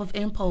act off of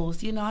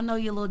impulse. You know, I know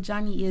your little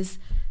Johnny is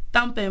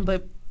thumping,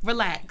 but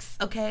relax,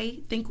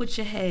 okay? Think with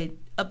your head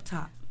up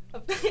top.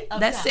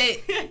 That's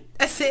it.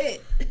 That's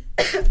it.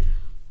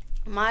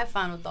 My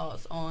final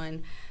thoughts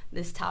on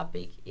this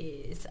topic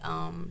is,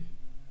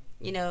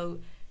 you know,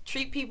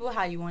 treat people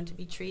how you want to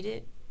be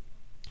treated.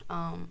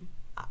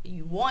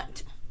 You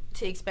want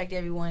to expect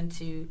everyone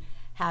to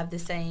have the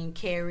same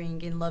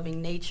caring and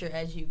loving nature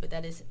as you, but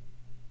that is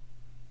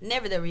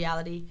never the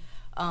reality.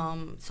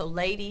 So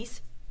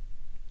ladies,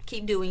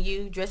 keep doing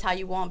you. Dress how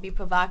you want. Be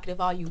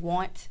provocative all you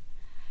want.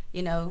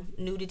 You know,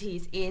 nudity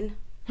is in.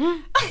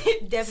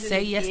 Definitely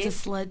say yes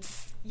is. to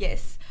sluts.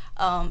 Yes.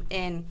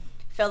 And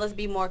fellas,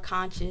 be more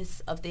conscious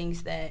of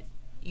things that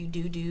you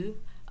do,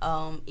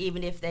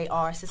 even if they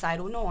are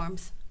societal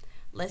norms.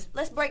 Let's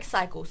break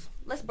cycles.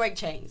 Let's break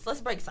chains.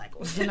 Let's break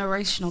cycles.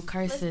 Generational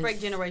curses. Let's break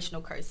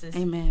generational curses.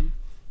 Amen.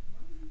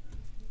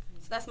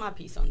 So that's my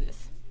piece on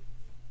this.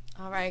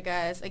 All right,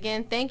 guys.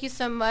 Again, thank you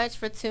so much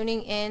for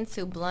tuning in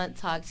to Blunt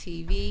Talk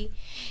TV.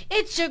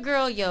 It's your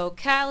girl, Yo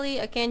Callie.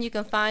 Again, you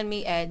can find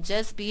me at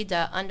justb__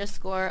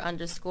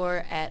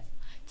 at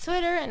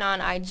Twitter and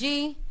on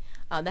IG.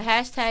 The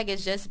hashtag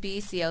is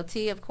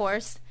justbclt, of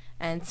course.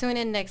 And tune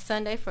in next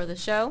Sunday for the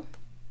show.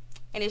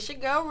 And it's your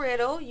girl,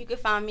 Riddle. You can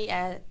find me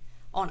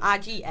on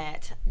IG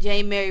at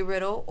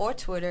JMaryRiddle or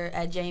Twitter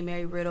at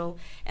JMaryRiddle.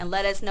 And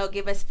let us know,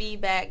 give us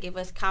feedback, give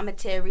us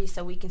commentary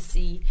so we can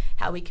see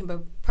how we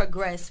can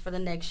progress for the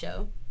next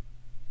show.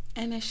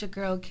 And it's your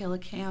girl, Killer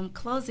Cam,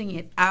 closing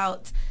it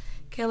out.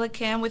 Killer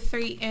Cam with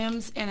 3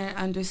 M's and an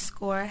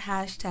underscore.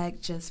 Hashtag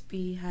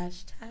JustBe.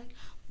 Hashtag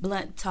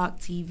Blunt Talk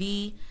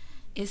TV.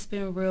 It's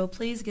been real.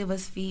 Please give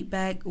us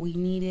feedback. We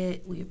need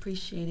it. We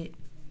appreciate it.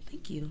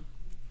 Thank you.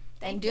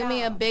 And do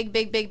me a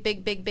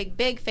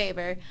big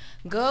favor.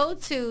 Go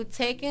to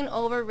Taking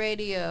Over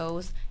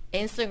Radio's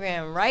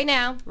Instagram right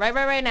now.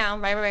 Right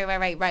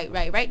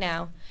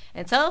now.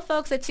 And tell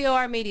folks at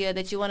TOR Media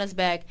that you want us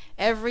back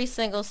every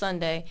single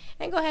Sunday.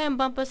 And go ahead and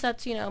bump us up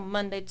to, you know,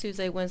 Monday,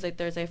 Tuesday, Wednesday,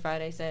 Thursday,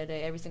 Friday,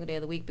 Saturday, every single day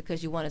of the week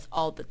because you want us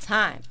all the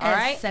time. All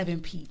right? 7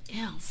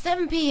 p.m.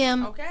 7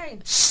 p.m. Okay.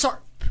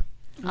 Sharp.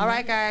 All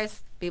right,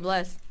 guys. Be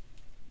blessed.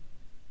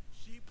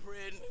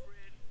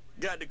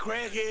 Got the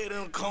crackhead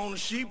in the corner,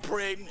 she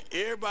pregnant.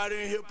 Everybody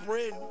in here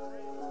pregnant.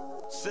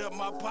 Except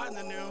my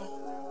partner now.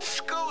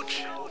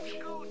 Scooch.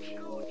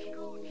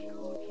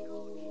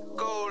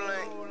 Gold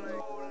Link.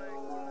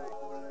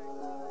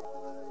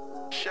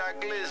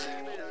 Shot Glizzy.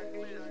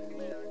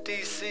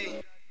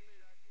 DC.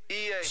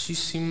 EA. She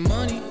see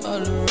money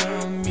all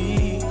around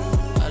me.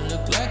 I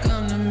look like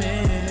I'm the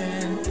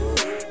man.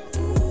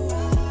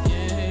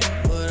 Yeah,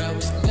 but I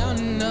was down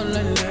and out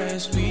like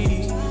last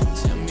week.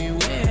 Tell me,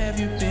 where have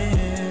you been?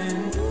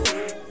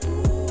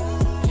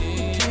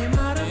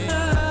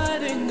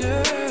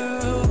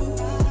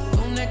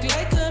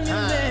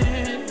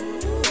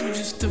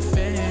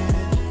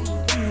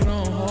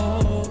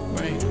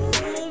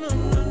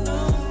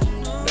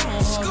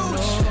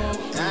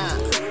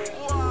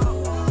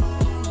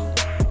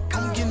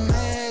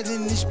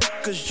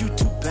 Cause you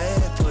too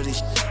bad for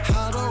this.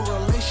 How the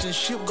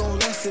relationship gon'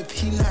 last if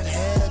he not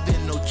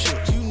having no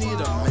chips? You need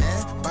a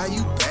man, buy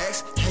you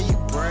bags, how you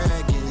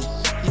bragging it.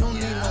 You don't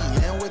need no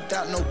man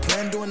without no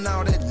plan, doing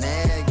all that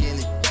nagging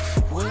it.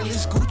 Well,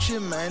 it's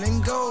Gucci, man,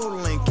 and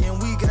Gold Link, and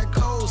we got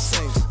gold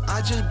sinks.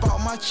 I just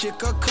bought my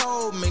chick a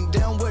cold mink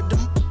down with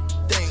them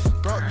things.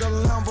 Brought the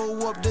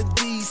Lambo up to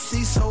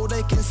DC so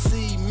they can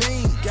see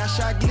me. Got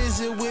Shot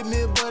Glizzy with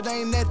me, but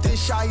ain't nothing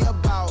shy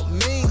about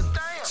me.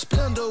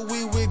 Spend a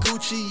week with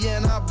Gucci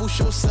and I boost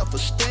your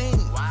self-esteem.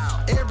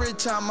 Every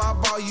time I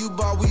ball, you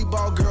ball, we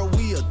ball, girl,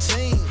 we a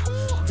team.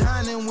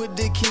 dining with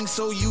the king,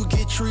 so you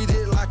get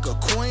treated like a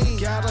queen.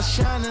 Got her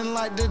shining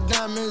like the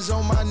diamonds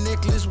on my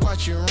necklace,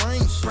 watching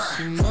rain.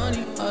 See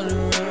money all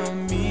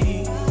around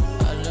me.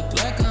 I look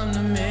like I'm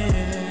the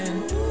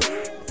man.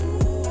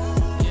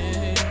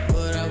 Yeah,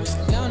 but I was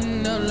down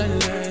and out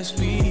like last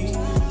week.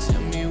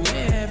 Tell me,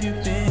 where have you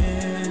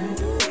been?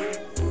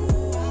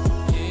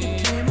 Yeah,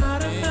 came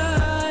out of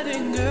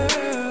hiding,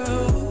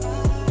 girl.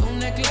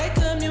 Don't act like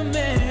I'm your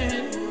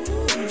man.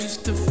 I'm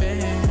just a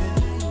fan.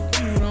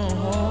 You don't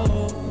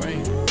hold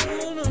rain.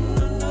 No.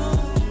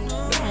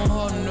 Don't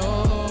hold no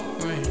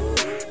rain.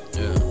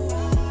 Yeah.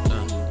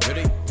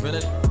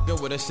 Really go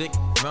with a sick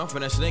mouth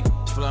and a snake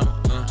flow.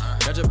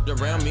 Catch up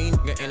around me,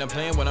 nigga, ain't a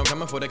plan when I'm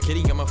coming for the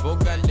kitty. Got my full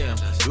goddamn.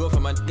 Do it for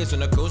my niggas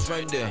and the ghost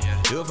right there.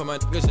 Do it for my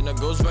niggas and the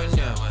ghost right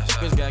now.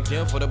 Niggas got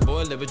killed for the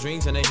boy, living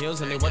dreams in the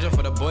hills, and they watching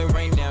for the boy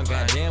right now.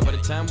 Goddamn, what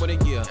a time, what a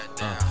year.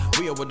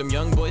 We are what them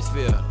young boys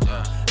feel.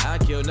 I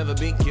kill, never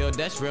be killed.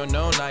 That's real,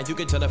 no lie. You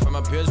can tell it from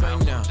my peers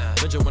right now.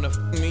 Don't you wanna f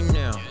me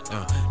now?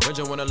 Don't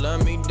you wanna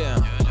love me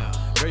down?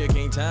 Girl, you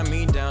can't tie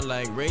me down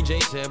like Ray J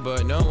said,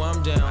 but no,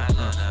 I'm down.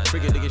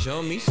 Freak it, nigga,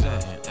 show me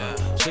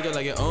something. Shake it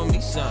like you owe me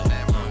something.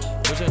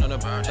 Push it on the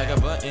like a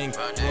button.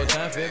 4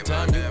 time, 5th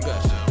time, you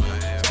gush.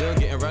 Still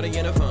getting rowdy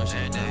in a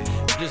function.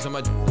 Just on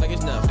my like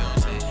it's nothing.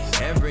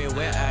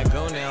 Everywhere I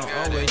go now,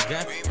 always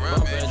got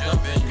bumping,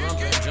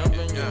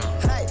 jumping.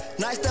 Hey,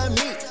 nice to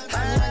meet.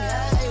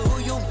 Hey, who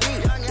you be?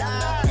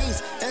 Down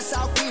East and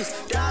Southeast.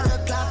 Gotta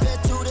clap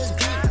it to this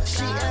beat.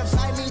 She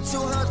invite me to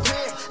her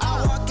crib.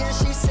 I walk in,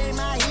 she say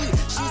my heat.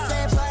 She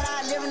say, but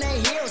I live in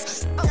the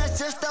hills. That's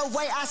just the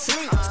way I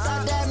sleep.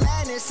 Stop that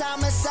madness,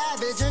 I'm a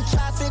savage. In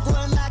traffic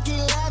with Mac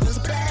 11s.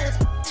 Bad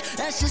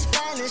and she's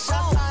Spanish. I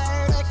fly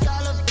her to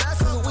call her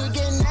blessings. We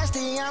get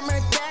nasty, I'm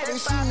her daddy.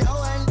 She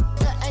know her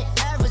ain't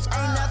average.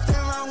 Ain't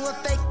nothing wrong with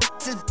fake.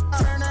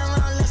 Turn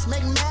around, let's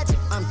make magic.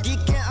 I'm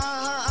geeking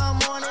on her, I'm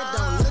on it.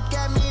 Don't look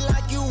at me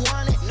like you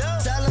want it.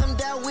 Tell them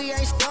that we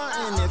ain't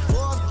starting it.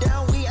 4th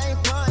down, we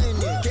ain't punting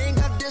it. King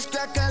of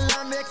District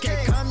Columbia,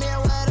 can't come here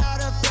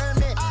without a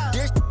permit.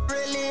 This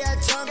really a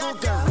jungle,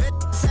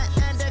 gorillas and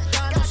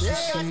anacondas.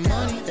 Some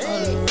money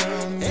all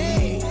around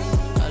me.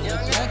 I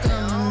look like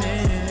I'm a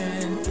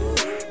man.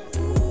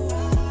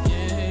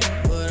 Yeah,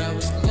 but I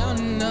was down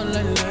and out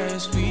like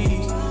last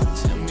week.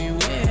 Tell me,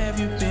 where have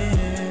you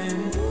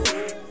been?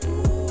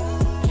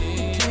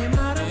 Yeah, came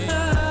out of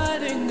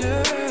hiding,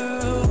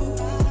 girl.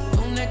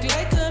 Don't act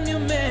like I'm your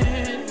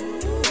man.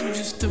 I'm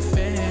just a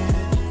fan.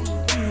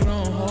 You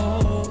don't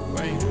hold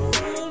rain.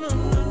 No.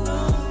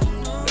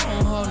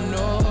 Don't hold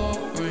no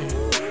rain.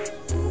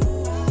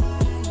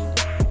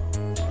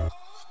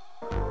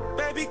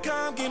 Baby,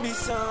 come give me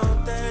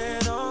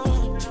something,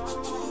 oh.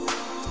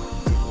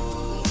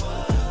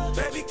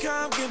 Baby,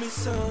 come give me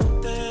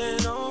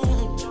something, oh.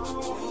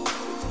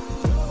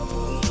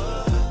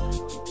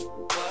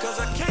 Cause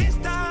I can't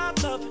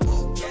stop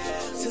loving,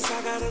 since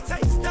I got a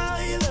taste of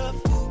your love.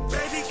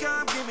 Baby,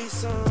 come give me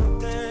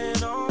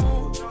something, oh.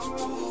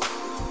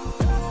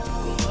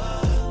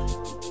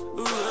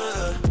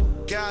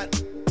 God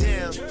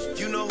damn,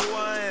 you know who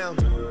I am.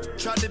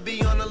 Tried to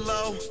be on the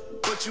low,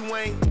 but you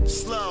ain't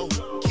slow.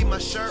 Keep my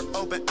shirt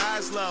open,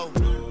 eyes low.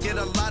 Get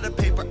a lot of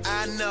paper,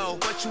 I know,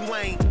 but you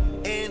ain't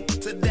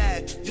into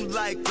that. You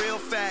like real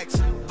facts.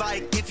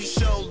 Like if you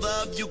show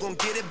love, you gon'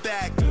 get it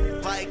back.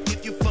 Like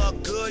if you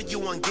fuck good, you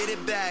won't get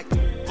it back.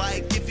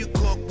 Like if you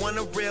cook, want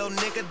a real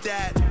nigga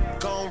that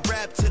gon'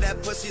 rap to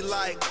that pussy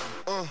like,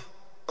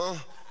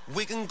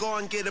 we can go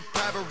and get a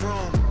private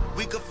room.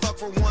 We could fuck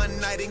for one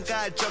night and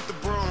God jump the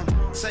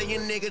broom. Say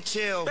your nigga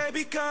chill.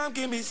 Baby, come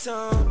give me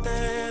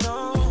something,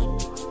 oh.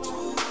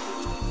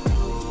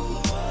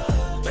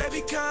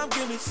 Baby, come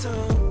give me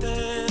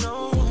something,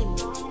 oh.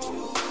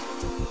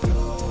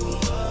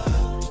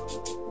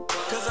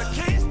 Cause I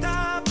can't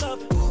stop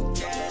loving,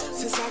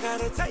 since I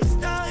got a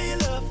taste of your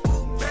love.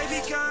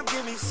 Baby, come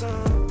give me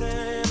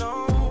something,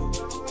 oh.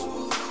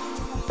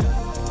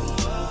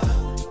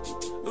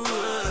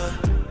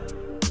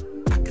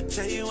 I can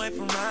tell you ain't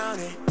from around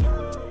it.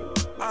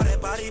 All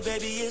that body,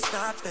 baby, it's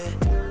not fair.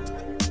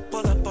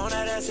 Pull up on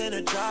that ass in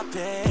a drop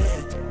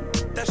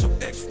it. That's your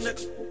ex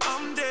nigga,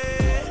 I'm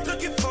dead.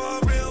 Looking for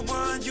a real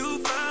one, you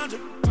found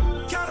it.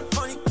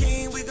 California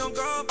king, we gon'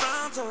 go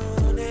bounce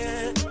on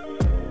it.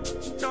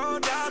 No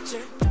doubt,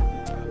 yeah.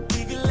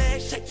 Leave your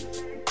legs shaking.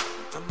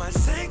 I might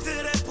sing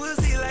to that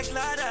pussy like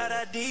la da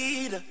da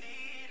dee da.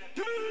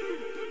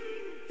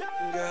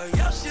 Girl,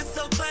 your shit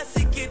so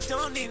classic, it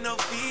don't need no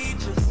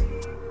features.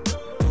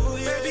 Ooh,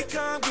 yeah. Baby,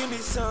 come give me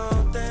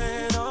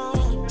something, oh.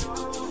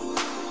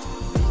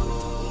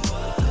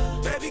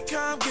 Baby,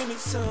 come give me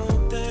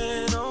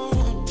something, oh.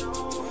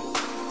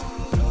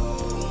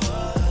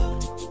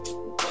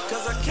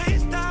 Cause I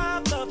can't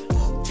stop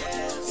loving,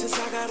 since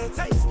I got a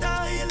taste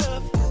of your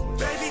love.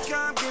 Baby,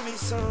 come give me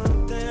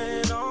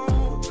something, oh.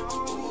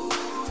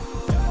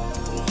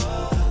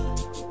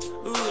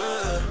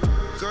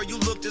 Girl, you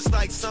look look just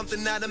like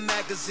something out of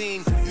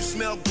magazine. You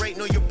smell great,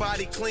 know your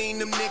body clean.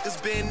 Them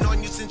niggas been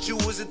on you since you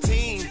was a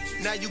teen.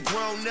 Now you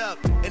grown up,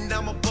 and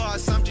I'm a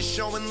boss, I'm just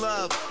showing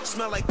love.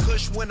 Smell like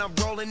Kush when I'm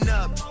rolling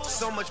up.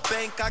 So much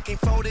bank, I can't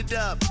fold it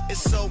up.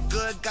 It's so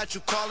good, got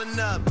you calling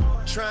up.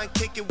 Try and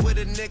kick it with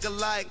a nigga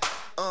like,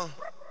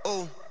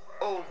 oh.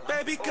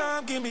 Baby,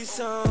 come give me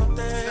something,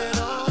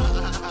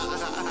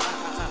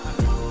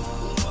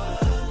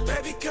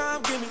 Baby,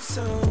 come give me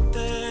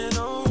something,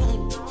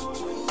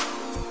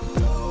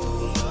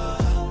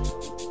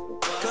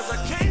 Cause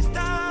I can't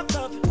stop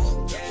loving,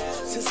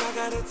 since I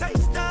got a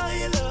taste of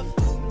your love.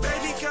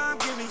 Baby, come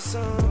give me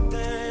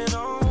something,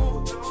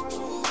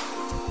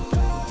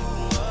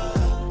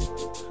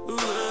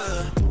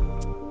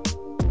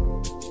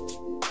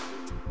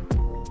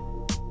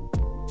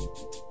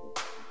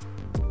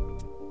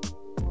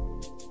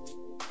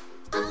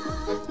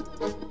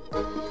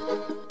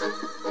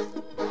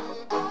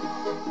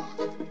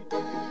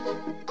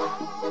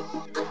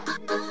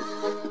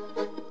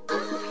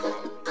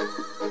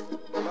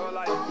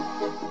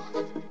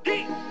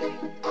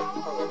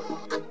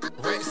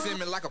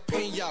 like a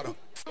pinata.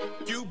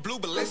 You blue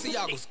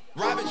Balenciagas.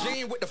 Robin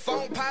Jean with the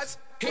phone pots.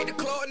 Hit the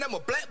club and them a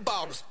black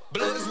bottles.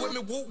 Blood is with me,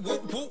 whoop,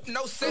 whoop, whoop.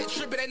 No set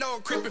tripping, ain't no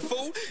creeping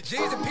fool.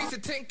 G's a piece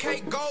of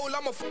 10K gold.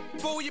 I'm a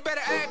fool, you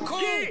better act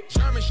cool. Yeah.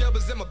 German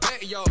shepherds in my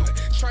backyard.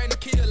 Train to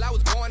kill, I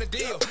was born to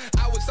deal.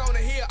 I was on the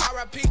hill,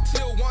 R.I.P.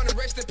 till one,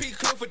 rest in peace,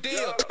 Clifford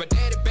deal. But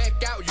daddy back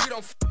out, you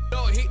don't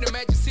up. Hit the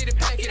Magic City,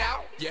 pack it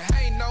out. You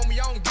hating on me,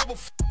 I don't give a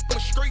I'm a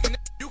street,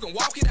 you can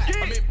walk it out.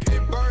 Yeah. I'm in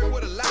Pittsburgh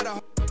with a lot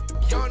of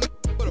young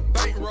with a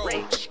bankroll.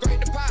 Scrape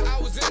the pot, I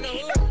was in the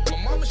hood. My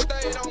mama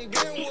stayed on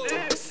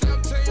Glenwood.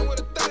 17 with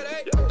a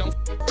 38. Don't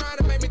around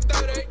and make me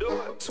 38.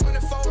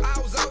 24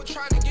 hours, I was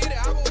trying to get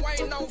it. I was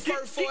waiting on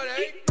first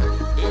 48.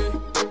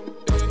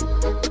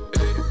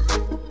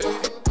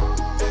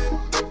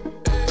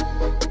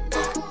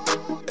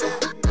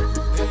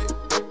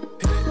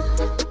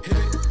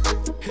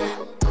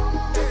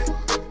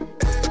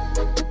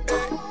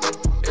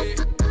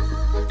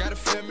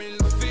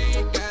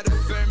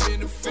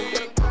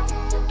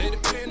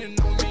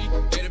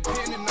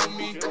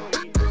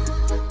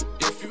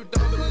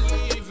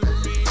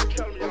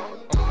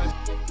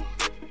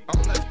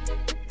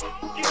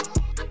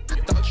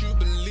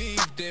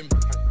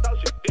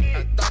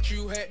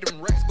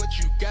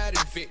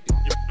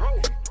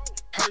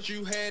 Heard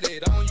you had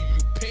it on you,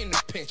 you pin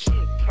the pension.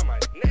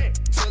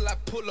 Till I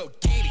pull up,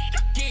 get it,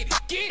 get it,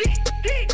 get it.